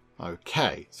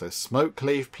 Okay, so smoke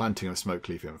leaf, planting of smoke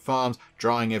leaf in farms,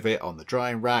 drying of it on the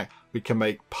drying rack. We can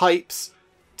make pipes,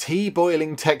 tea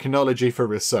boiling technology for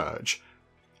research.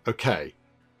 Okay,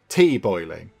 tea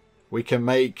boiling. We can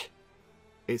make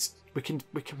we can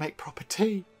make proper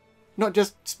tea, not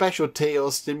just special tea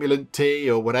or stimulant tea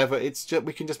or whatever. It's just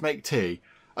we can just make tea.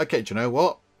 Okay, do you know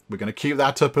what? We're going to queue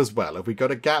that up as well. Have we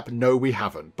got a gap? No, we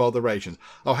haven't. Botherations.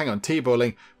 Oh, hang on, tea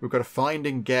boiling. We've got to find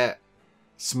and get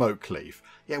smoke leaf.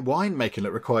 Yeah, winemaking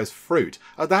that requires fruit.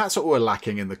 Oh, that's what we're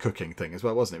lacking in the cooking thing as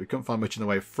well, wasn't it? We couldn't find much in the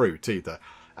way of fruit either.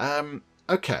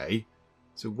 Okay.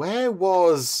 So where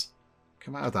was...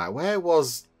 Come out of that. Where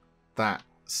was that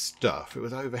stuff? It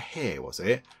was over here, was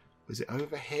it? Was it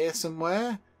over here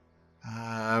somewhere?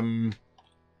 Oh,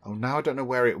 now I don't know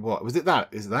where it was. Was it that?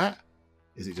 Is that?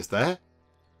 Is it just there?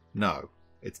 No.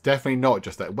 It's definitely not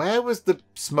just there. Where was the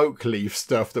smoke leaf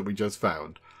stuff that we just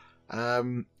found?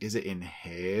 Is it in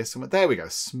here somewhere? There we go.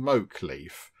 Smoke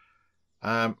leaf.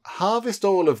 Harvest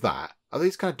all of that. Are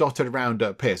these kind of dotted around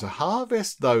up here? So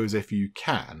harvest those if you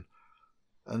can.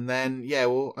 And then, yeah,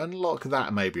 we'll unlock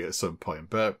that maybe at some point.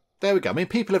 But there we go. I mean,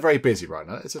 people are very busy right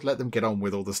now. Let's just let them get on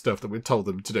with all the stuff that we've told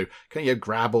them to do. Can you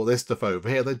grab all this stuff over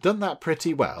here? They've done that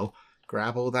pretty well.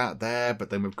 grab all that there, but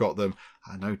then we've got them,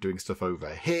 I know, doing stuff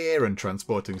over here and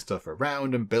transporting stuff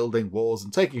around and building walls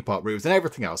and taking apart roofs and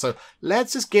everything else. So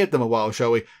let's just give them a while,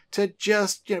 shall we, to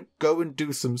just, go and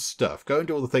do some stuff. Go and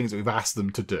do all the things that we've asked them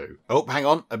to do. Oh, hang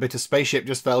on. A bit of spaceship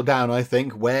just fell down, I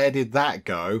think. Where did that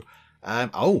go?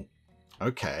 Oh,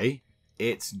 okay.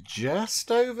 It's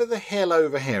just over the hill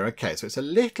over here. Okay, so it's a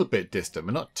little bit distant,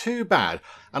 but not too bad.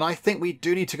 And I think we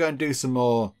do need to go and do some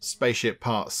more spaceship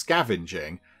part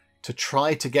scavenging to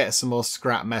try to get some more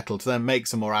scrap metal to then make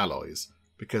some more alloys.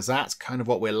 Because that's kind of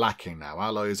what we're lacking now.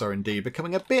 Alloys are indeed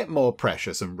becoming a bit more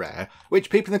precious and rare, which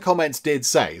people in the comments did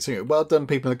say. So well done,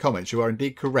 people in the comments. You are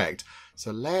indeed correct. So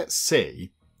let's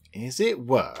see. Is it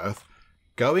worth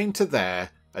going to there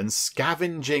and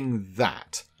scavenging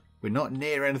that? We're not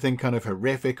near anything kind of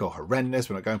horrific or horrendous.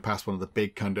 We're not going past one of the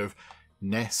big kind of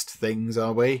nest things,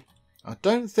 are we? I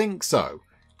don't think so.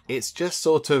 It's just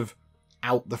sort of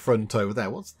out the front over there.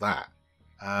 What's that?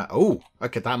 Oh,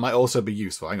 okay, that might also be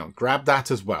useful. Hang on, grab that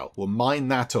as well. We'll mine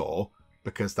that ore,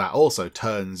 because that also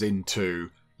turns into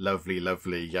lovely,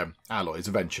 lovely alloys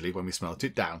eventually when we smelt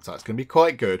it down. So that's going to be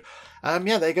quite good.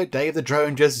 Yeah, there you go. Dave the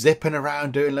drone just zipping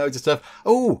around doing loads of stuff.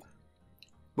 Oh,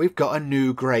 we've got a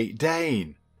new Great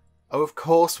Dane. Oh, of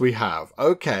course we have.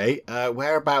 Okay,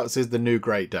 whereabouts is the new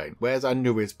Great Dane? Where's our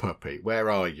newest puppy? Where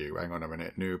are you? Hang on a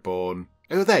minute, newborn.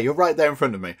 Oh, there, you're right there in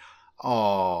front of me.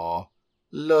 Aww,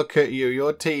 look at you,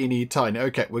 you're teeny tiny.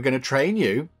 Okay, we're going to train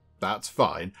you. That's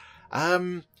fine.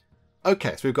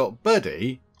 Okay, so we've got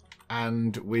Buddy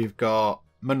and we've got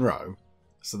Monroe.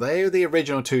 So they are the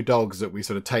original two dogs that we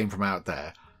sort of tamed from out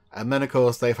there. And then, of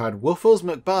course, they've had Wuffles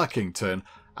McBarkington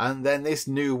and then this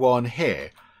new one here.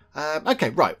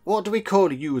 Okay, right. What do we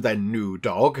call you then, new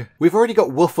dog? We've already got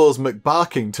Wuffles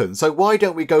McBarkington, so why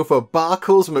don't we go for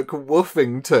Barkles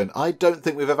McWuffington? I don't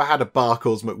think we've ever had a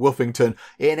Barkles McWuffington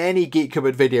in any Geek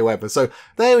Cupboard video ever. So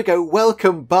there we go.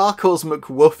 Welcome, Barkles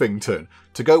McWuffington,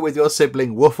 to go with your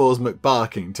sibling Wuffles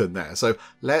McBarkington there. So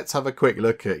let's have a quick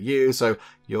look at you. So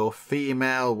you're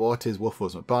female. What is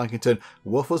Wuffles McBarkington?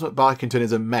 Wuffles McBarkington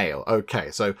is a male.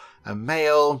 Okay, so a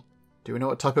male. Do we know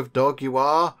what type of dog you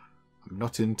are? I'm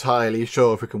not entirely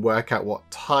sure if we can work out what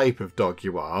type of dog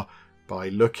you are by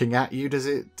looking at you. Does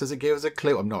it give us a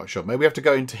clue? I'm not sure. Maybe we have to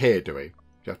go into here, do we? Do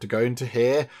you have to go into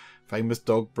here? Famous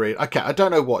dog breed. Okay, I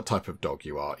don't know what type of dog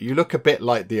you are. You look a bit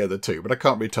like the other two, but I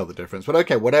can't really tell the difference. But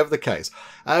okay, whatever the case.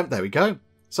 There we go.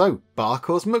 So,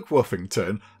 Barkles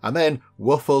McWuffington, and then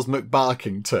Wuffles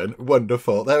McBarkington.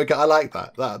 Wonderful. There we go. I like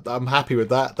that. I'm happy with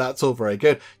that. That's all very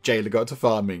good. Jayla got to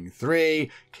farming 3.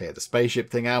 Clear the spaceship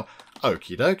thing out.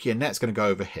 Okie dokie. Annette's going to go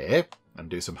over here and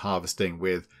do some harvesting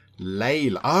with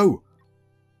Layla.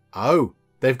 Oh,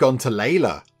 they've gone to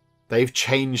Layla. They've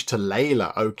changed to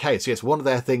Layla. Okay, so yes, one of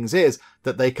their things is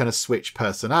that they kind of switch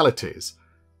personalities.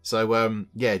 So,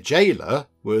 yeah, Jayla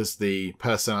was the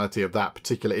personality of that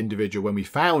particular individual when we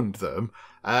found them,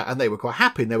 and they were quite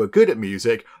happy and they were good at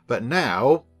music, but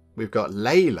now we've got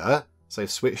Layla, so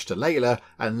they've switched to Layla,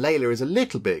 and Layla is a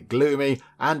little bit gloomy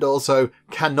and also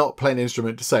cannot play an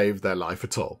instrument to save their life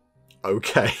at all.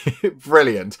 Okay,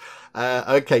 brilliant.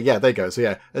 Okay, yeah, there you go. So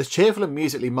yeah, as cheerful and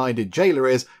musically minded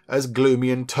Jayla is, as gloomy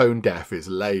and tone deaf is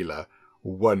Layla.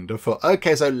 Wonderful.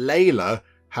 Okay, so Layla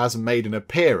has made an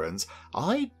appearance.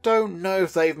 I don't know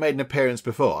if they've made an appearance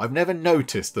before. I've never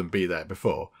noticed them be there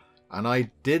before. And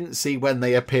I didn't see when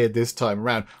they appeared this time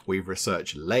around. We've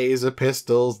researched laser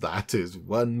pistols. That is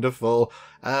wonderful.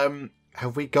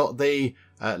 Have we got the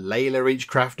Layla each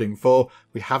crafting 4?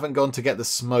 We haven't gone to get the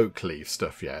smoke leaf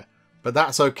stuff yet. But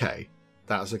that's okay.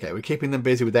 That's okay. We're keeping them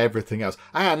busy with everything else.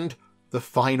 And the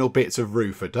final bits of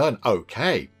roof are done.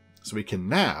 Okay. So we can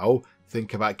now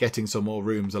think about getting some more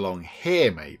rooms along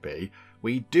here, maybe.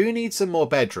 We do need some more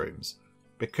bedrooms.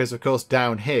 Because, of course,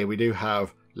 down here we do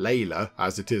have Layla,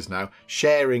 as it is now,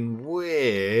 sharing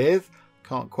with...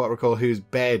 Can't quite recall whose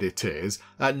bed it is.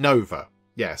 Nova.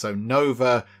 Yeah, so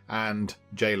Nova and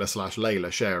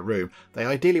Jayla/Layla share a room. They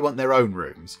ideally want their own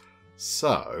rooms.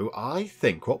 So I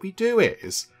think what we do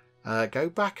is go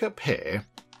back up here.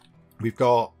 We've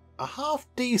got a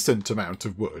half-decent amount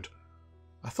of wood.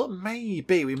 I thought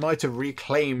maybe we might have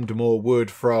reclaimed more wood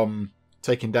from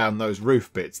taking down those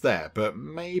roof bits there, but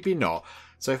maybe not.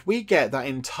 So if we get that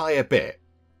entire bit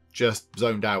just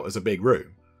zoned out as a big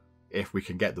room, if we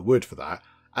can get the wood for that,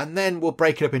 and then we'll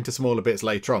break it up into smaller bits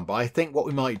later on. But I think what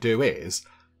we might do is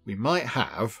we might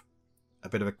have a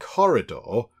bit of a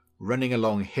corridor running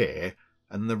along here,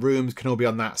 and the rooms can all be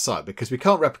on that side, because we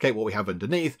can't replicate what we have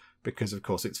underneath, because of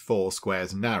course it's 4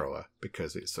 squares narrower,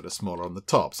 because it's sort of smaller on the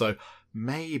top. So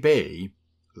maybe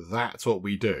that's what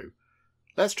we do.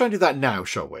 Let's try and do that now,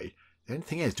 shall we? The only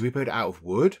thing is, do we build it out of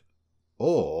wood?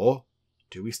 Or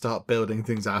do we start building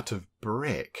things out of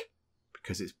brick?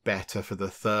 Because it's better for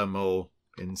the thermal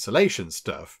insulation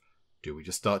stuff. Do we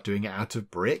just start doing it out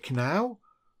of brick now?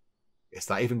 Is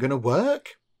that even going to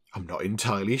work? I'm not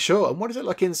entirely sure. And what does it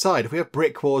look inside? If we have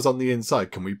brick walls on the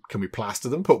inside, can we plaster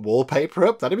them, put wallpaper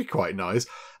up? That'd be quite nice.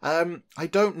 I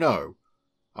don't know.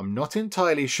 I'm not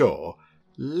entirely sure.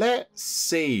 Let's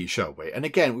see, shall we? And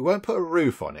again, we won't put a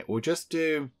roof on it. We'll just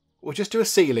do a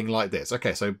ceiling like this.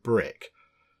 Okay, so brick.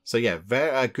 So yeah,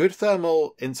 very good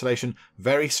thermal insulation,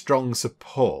 very strong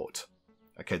support.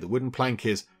 Okay, the wooden plank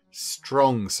is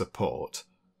strong support.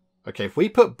 Okay, if we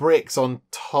put bricks on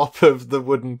top of the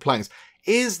wooden planks,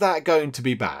 is that going to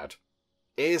be bad?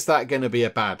 Is that going to be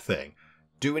a bad thing?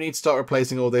 Do we need to start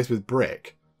replacing all this with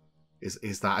brick?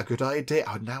 Is that a good idea?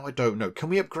 Oh, now I don't know. Can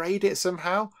we upgrade it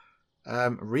somehow?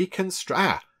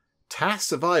 Task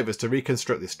survivors to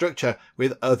reconstruct this structure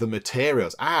with other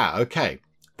materials. Okay.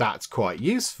 That's quite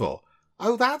useful.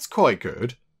 Oh, that's quite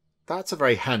good. That's a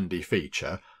very handy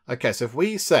feature. Okay, so if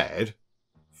we said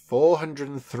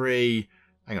 403...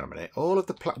 Hang on a minute. All of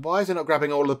the why is it not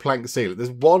grabbing all of the plank ceiling? There's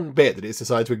one bit that it's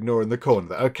decided to ignore in the corner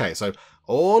there. Okay, so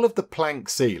all of the plank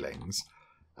ceilings.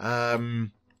 Oh,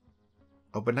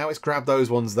 but now it's grabbed those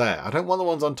ones there. I don't want the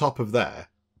ones on top of there.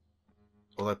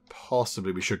 Although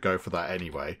possibly we should go for that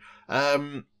anyway.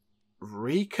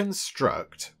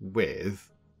 Reconstruct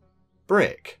with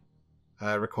brick.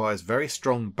 Requires very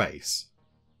strong base.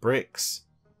 Bricks,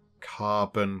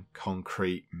 carbon,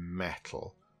 concrete,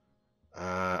 metal.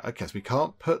 Okay, so we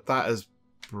can't put that as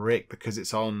brick because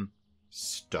it's on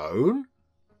stone?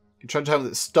 You're trying to tell me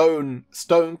that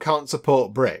stone can't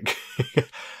support brick?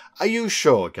 Are you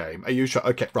sure, game? Are you sure?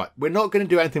 Okay, right. We're not going to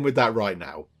do anything with that right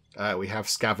now. We have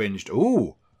scavenged...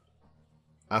 Ooh!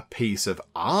 A piece of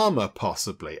armour,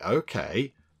 possibly.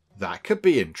 Okay. That could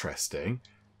be interesting.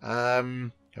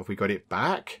 Have we got it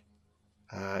back?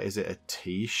 Is it a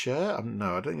t-shirt?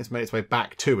 No, I don't think it's made its way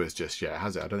back to us just yet,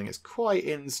 has it? I don't think it's quite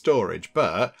in storage,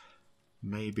 but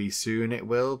maybe soon it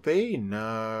will be.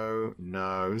 No,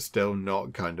 still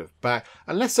not kind of back.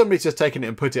 Unless somebody's just taken it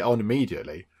and put it on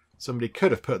immediately. Somebody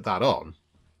could have put that on.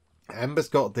 Ember's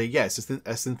got the... Yes, it's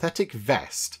a synthetic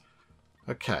vest.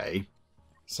 Okay.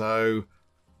 So,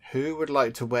 who would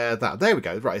like to wear that? There we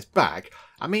go. Right, it's back.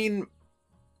 I mean,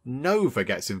 Nova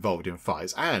gets involved in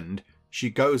fights and... She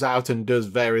goes out and does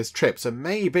various trips, and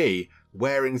maybe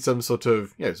wearing some sort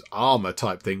of, armour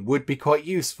type thing would be quite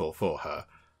useful for her.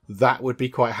 That would be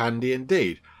quite handy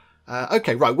indeed.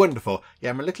 Okay, right, wonderful. Yeah,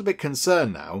 I'm a little bit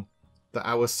concerned now that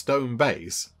our stone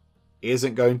base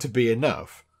isn't going to be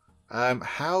enough.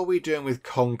 How are we doing with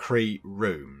concrete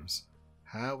rooms?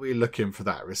 How are we looking for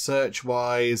that?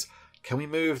 Research-wise, can we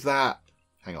move that?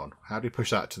 Hang on, how do we push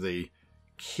that to the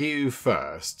Q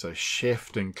first? So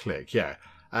shift and click, yeah.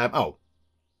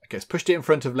 Okay, it's pushed it in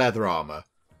front of leather armour.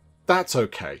 That's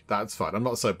okay, that's fine. I'm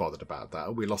not so bothered about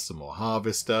that. We lost some more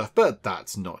harvest stuff, but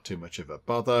that's not too much of a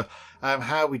bother.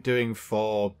 How are we doing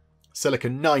for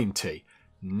silicon? 90.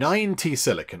 90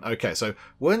 silicon. Okay, so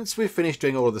once we've finished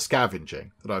doing all of the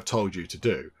scavenging that I've told you to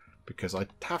do, because I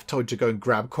have told you to go and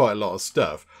grab quite a lot of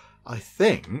stuff, I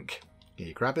think... Yeah,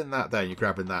 you're grabbing that there, and you're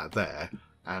grabbing that there.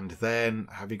 And then,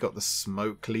 have you got the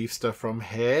smoke leaf stuff from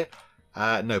here?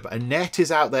 No, but Annette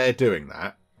is out there doing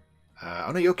that.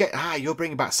 Oh no, you're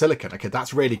bringing back silicon. Okay,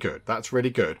 that's really good. That's really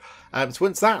good. So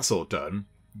once that's all done,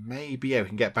 maybe we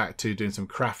can get back to doing some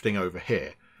crafting over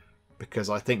here. Because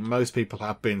I think most people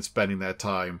have been spending their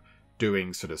time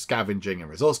doing sort of scavenging and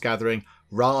resource gathering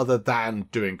rather than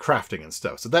doing crafting and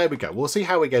stuff. So there we go. We'll see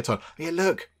how we get on. Yeah,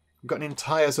 look. We've got an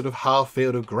entire sort of half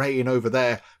field of grain over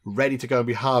there ready to go and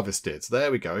be harvested. So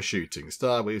there we go, a shooting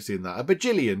star. We've seen that a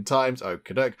bajillion times.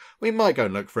 Okie-doke. We might go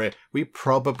and look for it. We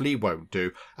probably won't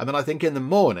do. And then I think in the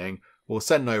morning, we'll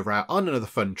send Nova out on another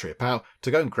fun trip out to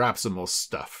go and grab some more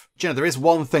stuff. Do you know, there is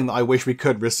one thing that I wish we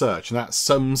could research, and that's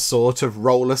some sort of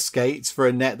roller skates for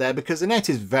Annette there, because Annette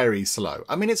is very slow.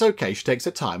 I mean, it's okay. She takes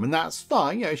her time, and that's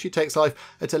fine. She takes life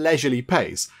at a leisurely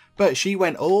pace. But she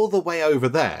went all the way over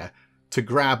there to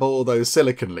grab all those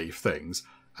silicon leaf things.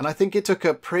 And I think it took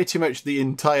her pretty much the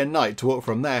entire night to walk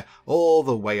from there all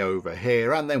the way over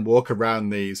here and then walk around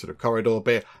the sort of corridor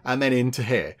bit and then into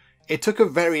here. It took a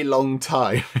very long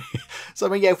time. So, I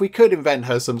mean, yeah, if we could invent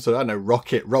her some sort of, I don't know,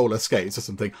 rocket roller skates or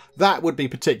something, that would be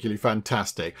particularly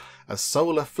fantastic. A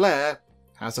solar flare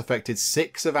has affected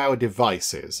 6 of our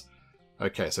devices.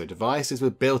 Okay, so devices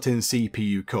with built-in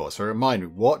CPU cores. So remind me,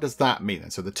 what does that mean?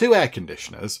 So the 2 air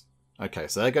conditioners... Okay,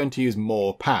 so they're going to use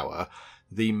more power.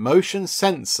 The motion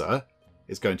sensor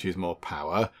is going to use more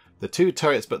power. The 2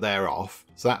 turrets, but they're off,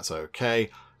 so that's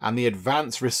okay. And the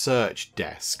advanced research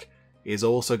desk is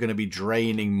also going to be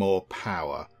draining more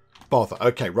power. Bother.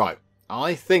 Okay, right.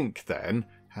 I think then,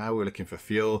 how are we looking for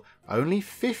fuel? Only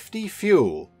 50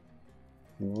 fuel.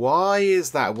 Why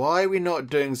is that? Why are we not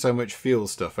doing so much fuel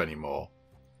stuff anymore?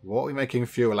 What are we making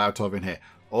fuel out of in here?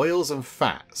 Oils and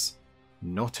fats.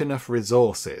 Not enough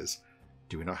resources.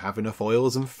 Do we not have enough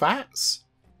oils and fats?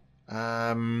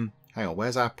 Hang on,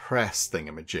 where's our press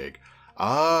thingamajig?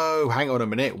 Oh, hang on a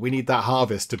minute. We need that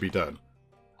harvest to be done.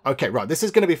 Okay, right, this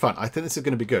is going to be fun. I think this is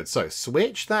going to be good. So,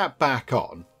 switch that back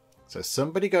on. So,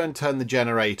 somebody go and turn the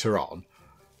generator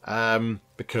on.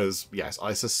 Because, yes,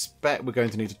 I suspect we're going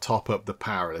to need to top up the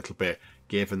power a little bit,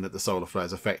 given that the solar flare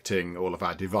is affecting all of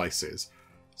our devices.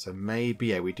 So, maybe,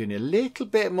 yeah, we do need a little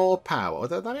bit more power,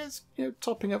 although that is, you know,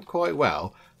 topping up quite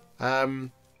well.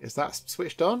 Is that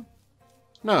switched on?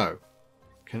 No.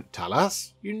 Can tell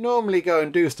us. You normally go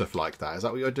and do stuff like that. Is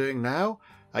that what you're doing now?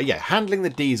 Yeah, handling the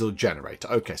diesel generator.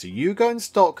 Okay, so you go and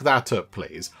stock that up,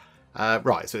 please.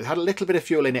 Right, so it had a little bit of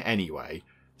fuel in it anyway.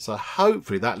 So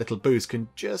hopefully that little boost can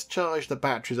just charge the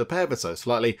batteries up ever so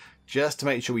slightly, just to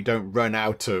make sure we don't run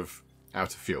out of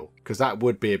fuel. Because that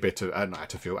would be a bit of, not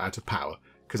out of fuel, out of power.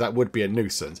 Because that would be a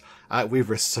nuisance. We've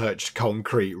researched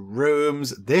concrete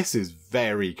rooms. This is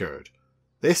very good.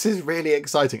 This is really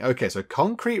exciting. Okay, so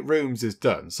concrete rooms is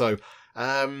done. So,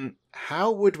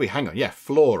 how would we... Hang on, yeah,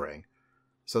 flooring.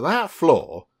 So that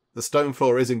floor, the stone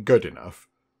floor isn't good enough.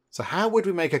 So how would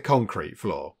we make a concrete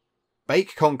floor?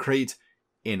 Bake concrete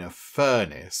in a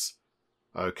furnace.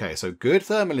 Okay, so good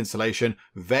thermal insulation,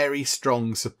 very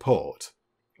strong support.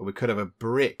 Or we could have a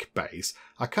brick base.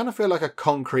 I kind of feel like a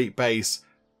concrete base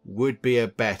would be a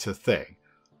better thing.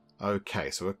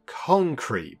 Okay, so a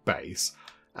concrete base.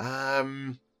 I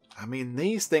mean,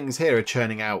 these things here are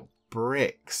churning out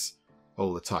bricks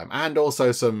all the time. And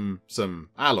also some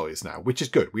alloys now, which is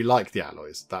good. We like the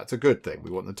alloys. That's a good thing.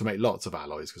 We want them to make lots of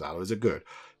alloys because alloys are good.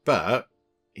 But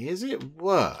is it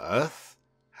worth...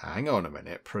 Hang on a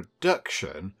minute.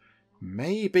 Production?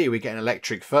 Maybe we get an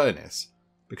electric furnace.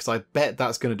 Because I bet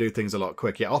that's going to do things a lot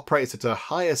quicker. It operates at a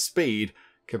higher speed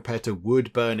compared to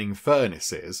wood-burning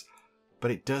furnaces.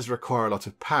 But it does require a lot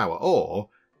of power. Or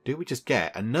do we just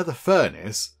get another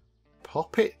furnace...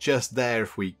 Pop it just there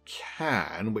if we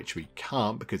can, which we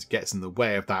can't because it gets in the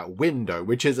way of that window,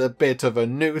 which is a bit of a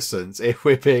nuisance if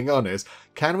we're being honest.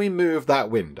 Can we move that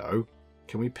window?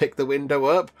 Can we pick the window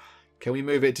up? Can we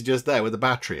move it to just there where the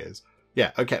battery is?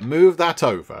 Yeah, okay, move that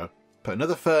over, put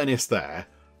another furnace there,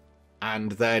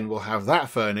 and then we'll have that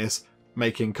furnace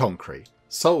making concrete.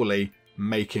 Solely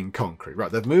making concrete.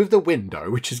 Right, they've moved the window,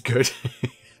 which is good.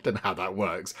 Don't know how that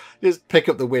works. Just pick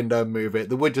up the window and move it.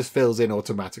 The wood just fills in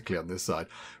automatically on this side.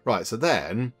 Right, so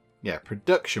then, yeah,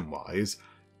 production-wise,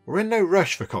 we're in no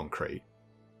rush for concrete.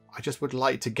 I just would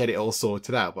like to get it all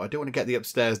sorted out, but I do want to get the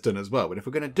upstairs done as well. But if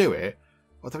we're going to do it,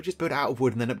 well, then we just build it out of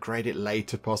wood and then upgrade it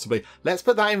later, possibly. Let's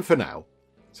put that in for now.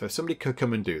 So if somebody could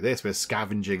come and do this, we're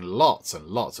scavenging lots and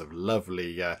lots of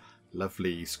lovely,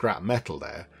 lovely scrap metal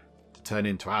there to turn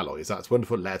into alloys. That's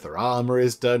wonderful. Leather armor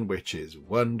is done, which is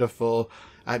wonderful.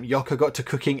 Yoko got to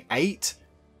cooking 8.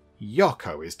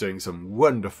 Yoko is doing some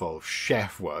wonderful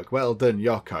chef work. Well done,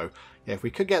 Yoko. Yeah, if we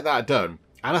could get that done.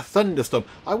 And a thunderstorm.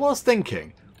 I was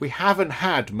thinking, we haven't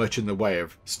had much in the way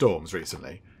of storms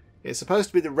recently. It's supposed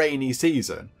to be the rainy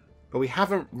season, but we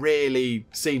haven't really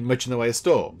seen much in the way of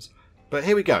storms. But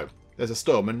here we go. There's a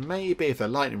storm, and maybe if the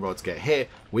lightning rods get hit,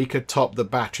 we could top the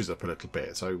batteries up a little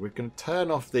bit. So we're going to turn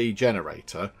off the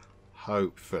generator.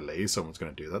 Hopefully someone's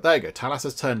going to do that. There you go. Talas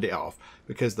has turned it off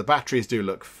because the batteries do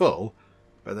look full.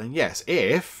 But then, yes,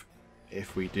 if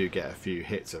we do get a few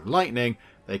hits of lightning,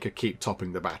 they could keep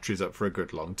topping the batteries up for a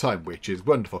good long time, which is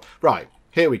wonderful. Right,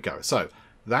 here we go. So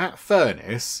that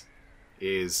furnace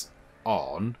is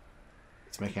on.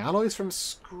 It's making alloys from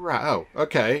scrap. Oh,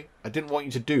 okay. I didn't want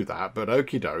you to do that, but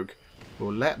okie doke.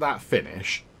 We'll let that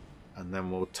finish, and then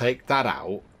we'll take that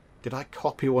out. Did I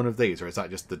copy one of these, or is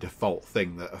that just the default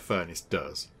thing that a furnace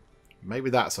does? Maybe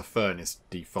that's a furnace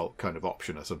default kind of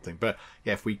option or something. But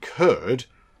yeah, if we could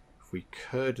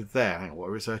there. Hang on, what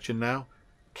are we searching now?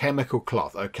 Chemical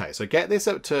cloth. Okay, so get this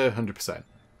up to 100%. Because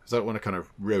I don't want to kind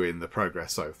of ruin the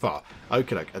progress so far.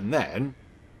 Okay, and then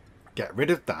get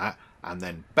rid of that, and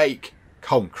then bake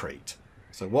concrete.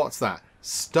 So what's that?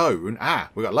 Stone. Ah,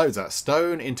 we've got loads of that.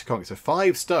 Stone into concrete. So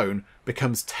 5 stone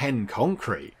becomes 10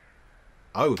 concrete.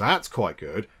 Oh, that's quite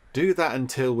good. Do that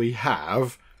until we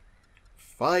have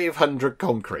 500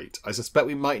 concrete. I suspect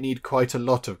we might need quite a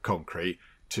lot of concrete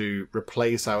to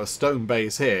replace our stone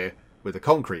base here with a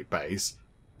concrete base.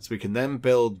 So we can then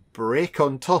build brick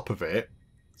on top of it.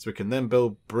 So we can then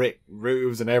build brick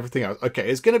roofs and everything else. Okay,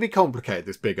 it's going to be complicated,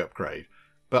 this big upgrade.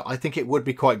 but I think it would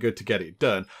be quite good to get it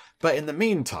done. But in the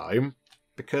meantime,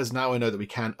 because now I know that we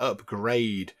can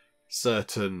upgrade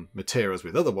certain materials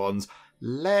with other ones,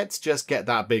 let's just get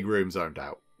that big room zoned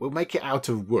out. We'll make it out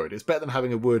of wood. It's better than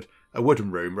having a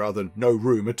wooden room rather than no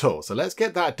room at all. So let's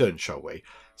get that done, shall we?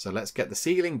 So let's get the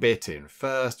ceiling bit in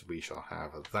first. We shall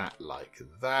have that like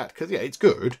that. Because, yeah, it's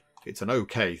good. It's an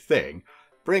okay thing.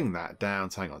 Bring that down.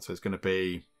 So hang on. So it's going to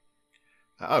be...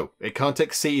 oh, it can't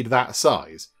exceed that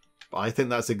size. But I think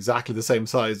that's exactly the same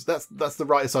size. That's the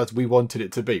right size we wanted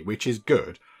it to be, which is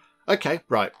good. Okay,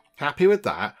 right. Happy with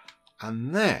that.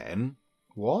 And then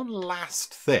one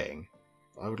last thing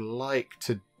I would like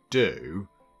to do...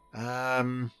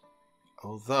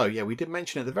 although, yeah, we did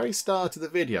mention at the very start of the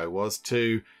video was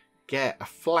to get a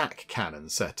flak cannon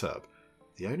set up.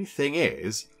 The only thing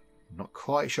is, I'm not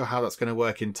quite sure how that's going to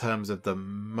work in terms of the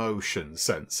motion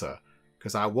sensor.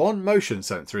 Because our one motion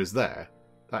sensor is there.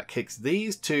 That kicks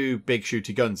these two big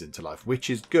shooty guns into life, which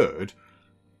is good.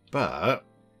 But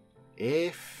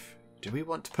if... do we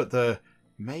want to put the...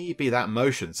 maybe that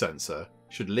motion sensor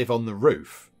should live on the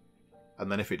roof.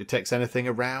 And then if it detects anything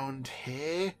around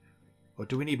here... or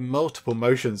do we need multiple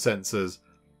motion sensors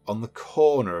on the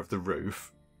corner of the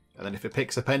roof? And then if it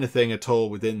picks up anything at all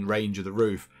within range of the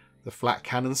roof, the flak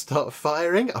cannons start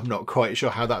firing? I'm not quite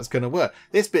sure how that's going to work.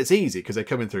 This bit's easy because they're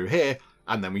coming through here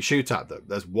and then we shoot at them.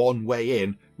 There's one way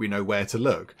in. We know where to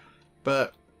look.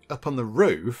 But up on the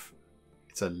roof,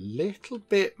 it's a little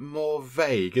bit more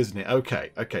vague, isn't it?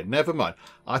 Okay, never mind.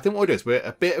 I think what we'll do is we're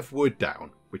a bit of wood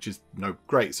down, which is no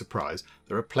great surprise.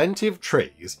 There are plenty of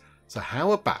trees. So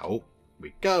how about...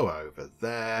 we go over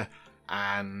there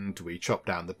and we chop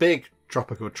down the big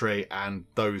tropical tree and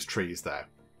those trees there.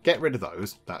 Get rid of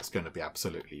those. That's going to be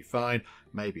absolutely fine.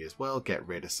 Maybe as well get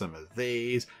rid of some of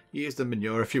these. Use the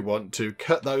manure if you want to.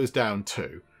 Cut those down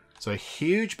too. So a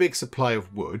huge big supply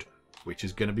of wood, which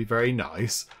is going to be very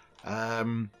nice.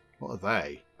 What are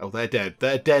they? Oh, they're dead.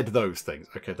 They're dead, those things.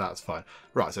 Okay, that's fine.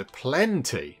 Right, so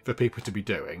plenty for people to be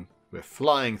doing. We're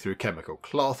flying through chemical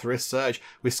cloth research.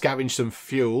 We scavenged some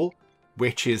fuel,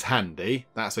 which is handy.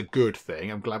 That's a good thing.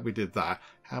 I'm glad we did that.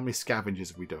 How many scavengers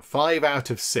have we done? 5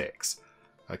 out of 6.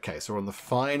 Okay, so we're on the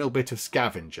final bit of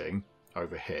scavenging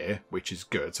over here, which is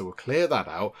good. So we'll clear that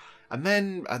out. And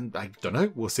then, and I don't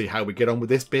know, we'll see how we get on with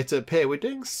this bit up here. We're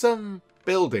doing some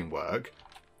building work.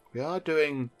 We are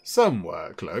doing some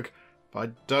work, look. But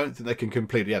I don't think they can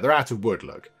complete it. Yeah, they're out of wood,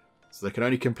 look. So they can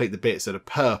only complete the bits that are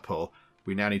purple.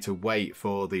 We now need to wait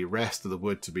for the rest of the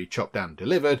wood to be chopped down and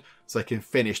delivered so they can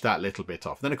finish that little bit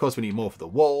off. Then, of course, we need more for the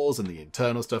walls and the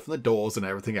internal stuff and the doors and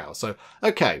everything else. So,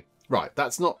 okay, right,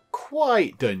 that's not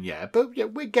quite done yet, but yeah,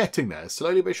 we're getting there.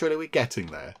 Slowly but surely, we're getting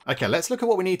there. Okay, let's look at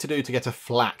what we need to do to get a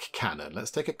flak cannon.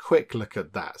 Let's take a quick look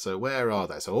at that. So where are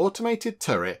they? So automated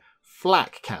turret,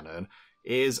 flak cannon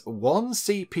is 1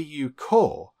 CPU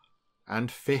core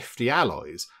and 50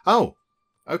 alloys. Oh,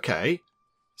 okay.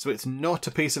 So it's not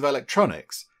a piece of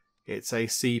electronics. It's a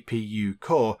CPU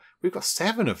core. We've got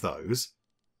 7 of those.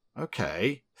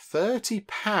 Okay. 30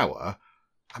 power.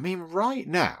 I mean, right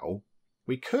now,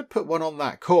 we could put one on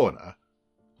that corner.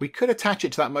 We could attach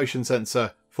it to that motion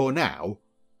sensor for now.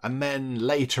 And then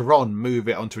later on move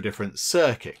it onto a different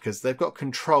circuit. Because they've got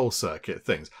control circuit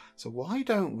things. So why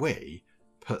don't we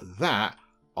put that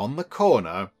on the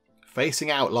corner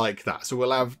facing out like that? So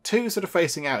we'll have 2 sort of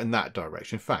facing out in that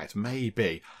direction. In fact,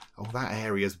 maybe... oh, that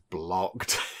area's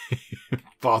blocked.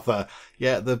 Bother.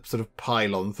 Yeah, the sort of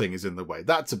pylon thing is in the way.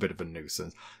 That's a bit of a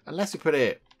nuisance. Unless we put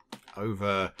it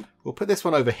over... we'll put this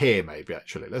one over here, maybe,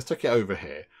 actually. Let's take it over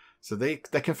here. So they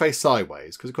can face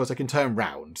sideways, because, of course, they can turn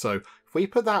round. So if we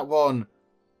put that one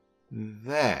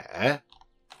there,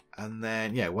 and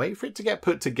then, yeah, wait for it to get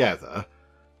put together,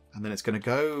 and then it's going to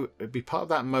go... it'd be part of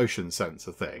that motion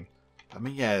sensor thing. I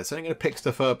mean, yeah, it's only going to pick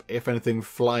stuff up if anything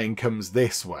flying comes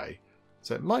this way.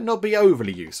 So it might not be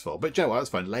overly useful, but you know what, that's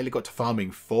fine. Layla got to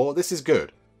farming 4. This is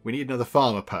good. We need another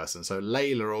farmer person, so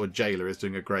Layla or Jayla is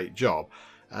doing a great job.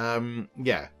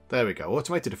 Yeah, there we go.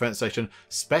 Automated defense station,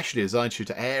 specially designed to shoot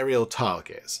at aerial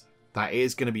targets. That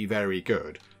is going to be very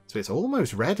good. So it's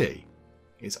almost ready.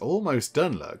 It's almost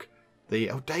done, look.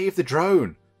 Oh, Dave the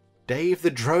drone. Dave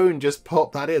the drone just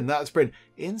popped that in. That's brilliant.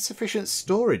 Insufficient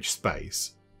storage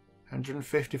space.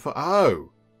 154.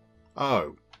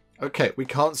 Oh. Okay, we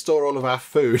can't store all of our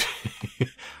food.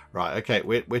 Right, okay,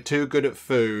 we're too good at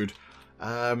food.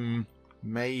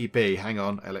 Maybe, hang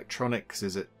on, electronics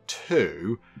is at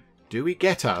 2. Do we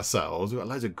get ourselves? We've got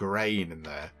loads of grain in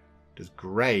there. Does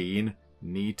grain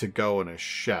need to go on a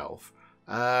shelf?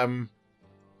 No,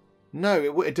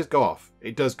 it does go off.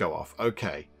 It does go off.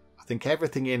 Okay. I think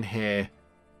everything in here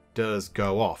does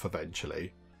go off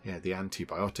eventually. Yeah, the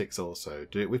antibiotics also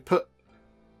do it. We put...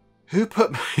 Who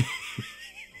put...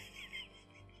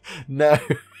 No.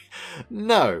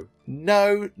 No.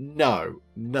 No. No.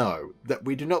 No. That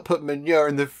we do not put manure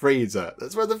in the freezer.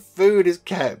 That's where the food is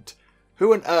kept.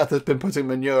 Who on earth has been putting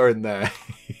manure in there?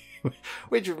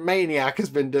 Which maniac has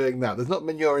been doing that? There's not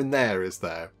manure in there, is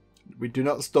there? We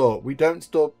don't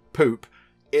store poop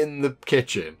in the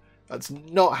kitchen. That's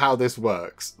not how this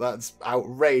works. That's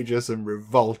outrageous and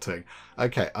revolting.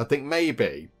 Okay, I think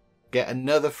maybe get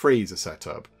another freezer set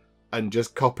up and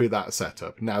just copy that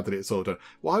setup now that it's all done.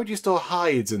 Why would you store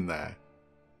hides in there?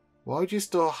 Why would you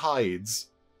store hides?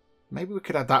 Maybe we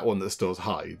could have that one that stores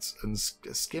hides. And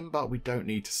skin bark, we don't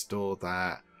need to store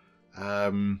that.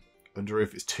 Under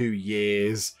roof, it's 2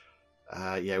 years.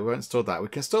 Yeah, we won't store that. We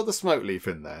can store the smoke leaf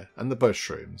in there and the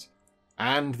mushrooms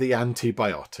and the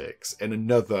antibiotics in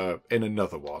another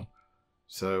one.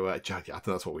 So I think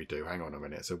that's what we do. Hang on a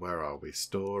minute. So where are we?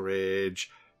 Storage,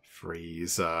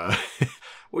 freezer.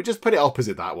 We'll just put it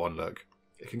opposite that one. Look,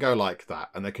 it can go like that,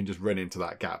 and they can just run into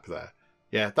that gap there.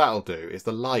 Yeah, that'll do. Is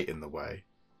the light in the way?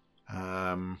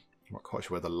 I'm not quite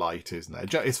sure where the light is now.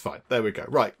 It's fine. There we go.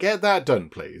 Right, get that done,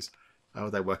 please. Oh,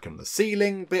 they're working on the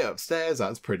ceiling bit upstairs.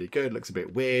 That's pretty good. Looks a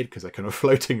bit weird because they're kind of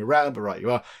floating around, but right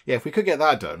you are. Yeah, if we could get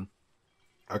that done,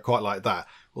 I quite like that.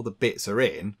 All the bits are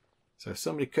in. So if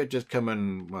somebody could just come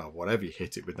and, well, whatever you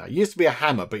hit it with now. It used to be a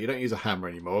hammer, but you don't use a hammer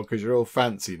anymore because you're all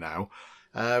fancy now.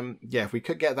 Yeah, if we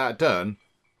could get that done,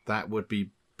 that would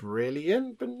be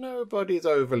brilliant, but nobody's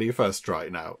overly fussed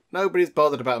right now. Nobody's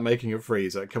bothered about making a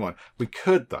freezer. Come on. We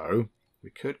could, though.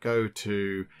 We could go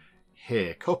to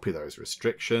here, copy those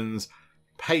restrictions,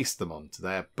 paste them onto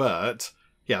there, but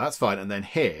yeah, that's fine. And then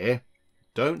here,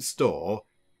 don't store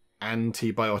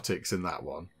antibiotics in that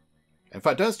one. In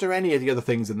fact, don't store any of the other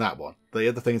things in that one. The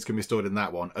other things can be stored in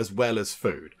that one as well as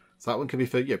food. So that one can be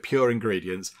for pure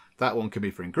ingredients. That one can be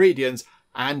for ingredients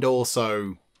and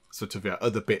also sort of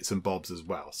other bits and bobs as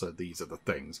well. So these are the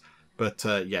things. But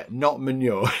yeah, not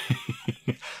manure.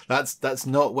 That's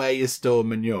not where you store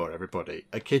manure, everybody.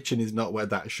 A kitchen is not where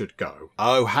that should go.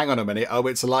 Oh, hang on a minute. Oh,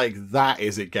 it's like that,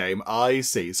 is it, game? I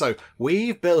see. So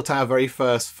we've built our very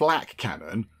first flak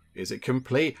cannon. Is it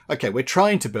complete? Okay, we're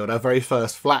trying to build our very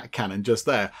first flak cannon just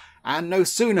there. And no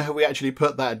sooner have we actually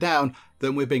put that down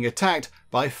than we're being attacked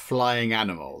by flying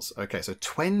animals. Okay, so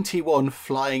 21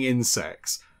 flying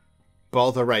insects.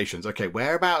 Botherations. Okay,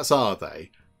 whereabouts are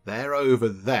they? They're over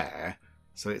there.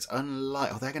 So it's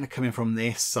unlikely... Oh, they're going to come in from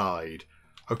this side.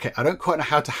 Okay, I don't quite know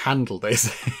how to handle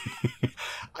this.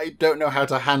 I don't know how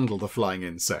to handle the flying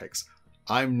insects.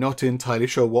 I'm not entirely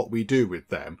sure what we do with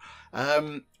them.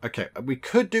 Okay, we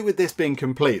could do with this being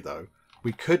complete, though.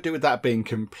 We could do with that being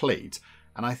complete.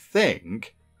 And I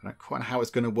think... I don't quite know how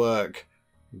it's going to work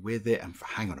with it. And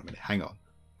hang on a minute, hang on.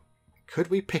 Could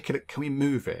we pick it up? Can we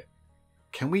move it?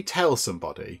 Can we tell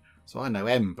somebody? So I know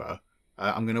Ember...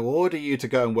 I'm going to order you to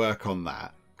go and work on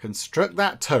that. Construct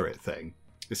that turret thing.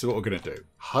 This is what we're going to do.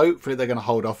 Hopefully they're going to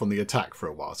hold off on the attack for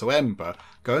a while. So Ember,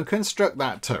 go and construct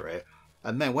that turret.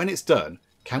 And then when it's done,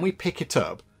 can we pick it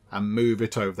up and move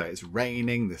it over there? It's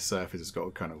raining. The surface has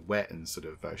got kind of wet and sort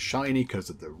of shiny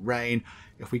because of the rain.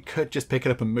 If we could just pick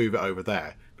it up and move it over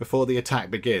there before the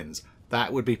attack begins,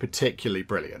 that would be particularly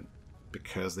brilliant.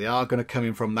 Because they are going to come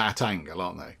in from that angle,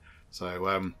 aren't they? So,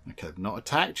 okay, they've not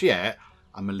attacked yet.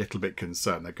 I'm a little bit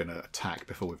concerned they're going to attack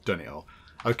before we've done it all.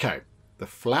 Okay, the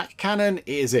flak cannon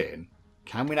is in.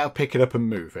 Can we now pick it up and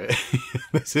move it?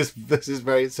 This is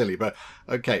very silly, but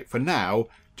okay, for now,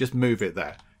 just move it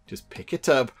there. Just pick it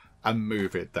up and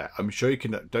move it there. I'm sure you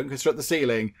can... Don't construct the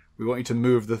ceiling. We want you to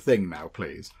move the thing now,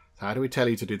 please. So how do we tell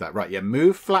you to do that? Right, yeah,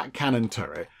 move flak cannon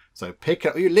turret. So pick it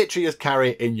up. You literally just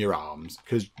carry it in your arms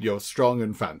because you're strong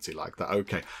and fancy like that.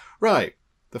 Okay, right.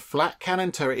 The flak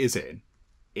cannon turret is in.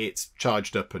 It's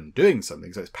charged up and doing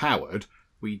something, so it's powered.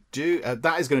 We do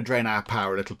that is going to drain our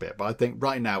power a little bit, but I think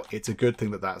right now it's a good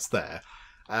thing that that's there.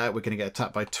 We're going to get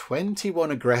attacked by 21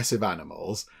 aggressive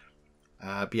animals.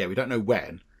 But yeah, we don't know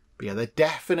when. But yeah, they're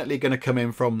definitely going to come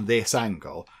in from this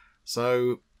angle.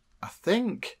 So I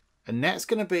think a net's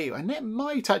going to be... A net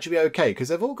might actually be okay because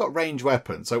they've all got ranged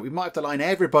weapons. So we might have to line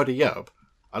everybody up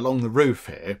along the roof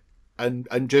here and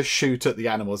just shoot at the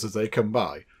animals as they come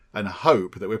by. And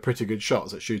hope that we're pretty good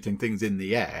shots at shooting things in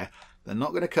the air. They're not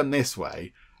going to come this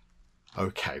way.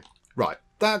 Okay, right.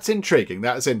 That's intriguing.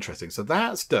 That's interesting. So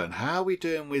that's done. How are we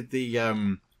doing with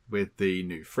the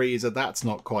new freezer? That's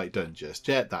not quite done just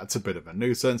yet. That's a bit of a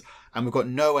nuisance. And we've got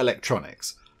no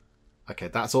electronics. Okay,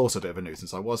 that's also a bit of a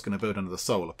nuisance. I was going to build another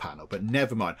solar panel, but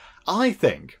never mind. I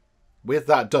think with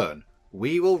that done,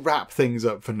 we will wrap things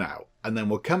up for now. And then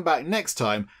we'll come back next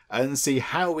time and see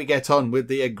how we get on with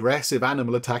the aggressive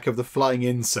animal attack of the flying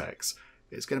insects.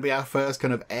 It's going to be our first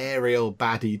kind of aerial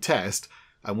baddie test,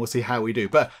 and we'll see how we do.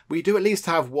 But we do at least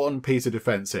have one piece of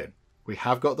defence in. We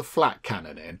have got the flat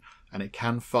cannon in, and it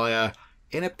can fire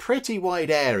in a pretty wide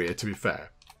area, to be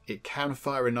fair. It can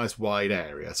fire a nice wide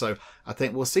area. So I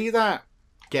think we'll see that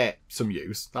get some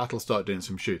use. That'll start doing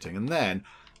some shooting. And then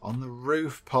on the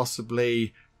roof,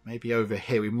 possibly, maybe over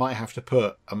here, we might have to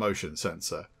put a motion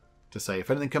sensor to say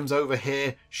if anything comes over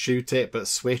here, shoot it, but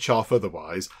switch off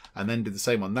otherwise. And then do the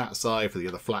same on that side for the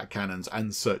other flat cannons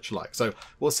and such like. So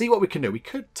we'll see what we can do. We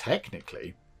could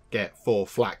technically get 4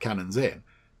 flat cannons in.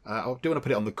 I do want to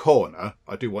put it on the corner.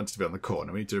 I do want it to be on the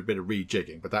corner. We need to do a bit of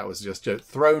rejigging, but that was just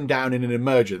thrown down in an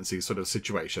emergency sort of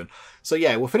situation. So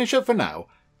yeah, we'll finish up for now.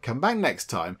 Come back next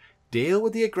time. Deal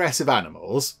with the aggressive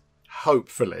animals,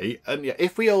 hopefully. And yeah,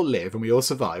 if we all live and we all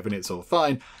survive and it's all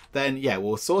fine, then yeah,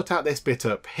 we'll sort out this bit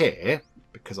up here.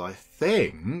 Because I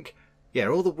think, yeah,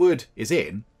 all the wood is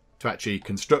in to actually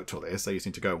construct all this. So you just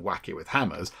need to go and whack it with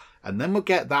hammers. And then we'll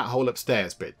get that whole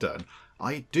upstairs bit done.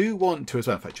 I do want to as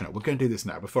well, in fact, you know, we're going to do this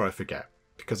now before I forget,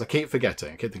 because I keep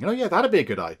forgetting. I keep thinking, oh yeah, that'd be a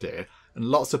good idea. And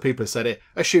lots of people have said it,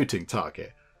 a shooting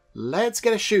target. Let's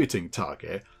get a shooting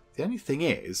target. The only thing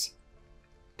is,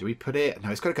 do we put it,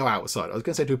 no, it's got to go outside. I was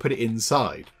going to say, do we put it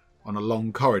inside on a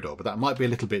long corridor, but that might be a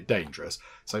little bit dangerous.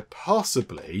 So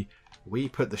possibly we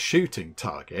put the shooting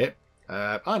target,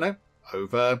 I don't know,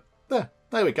 over there.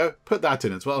 There we go. Put that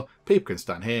in as well. People can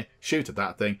stand here, shoot at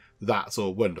that thing. That's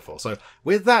all wonderful. So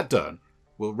with that done,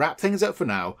 we'll wrap things up for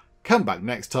now, come back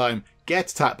next time, get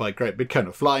attacked by great big kind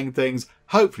of flying things,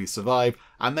 hopefully survive,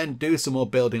 and then do some more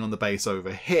building on the base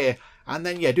over here. And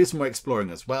then, yeah, do some more exploring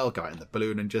as well. Go out in the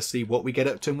balloon and just see what we get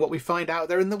up to and what we find out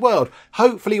there in the world.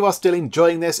 Hopefully you are still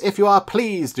enjoying this. If you are,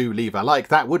 please do leave a like.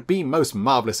 That would be most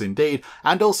marvellous indeed.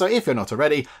 And also, if you're not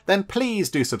already, then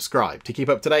please do subscribe to keep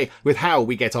up to date with how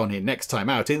we get on here next time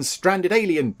out in Stranded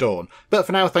Alien Dawn. But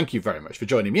for now, thank you very much for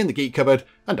joining me in the Geek Cupboard,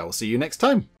 and I'll see you next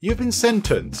time. You've been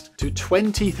sentenced to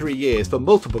 23 years for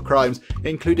multiple crimes,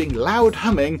 including loud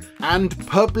humming and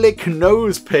public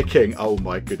nose picking. Oh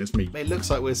my goodness me. It looks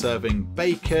like we're serving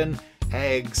bacon,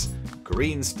 eggs,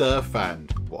 green stuff,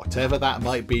 and whatever that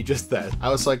might be just there.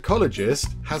 Our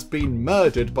psychologist has been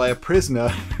murdered by a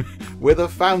prisoner with a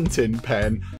fountain pen.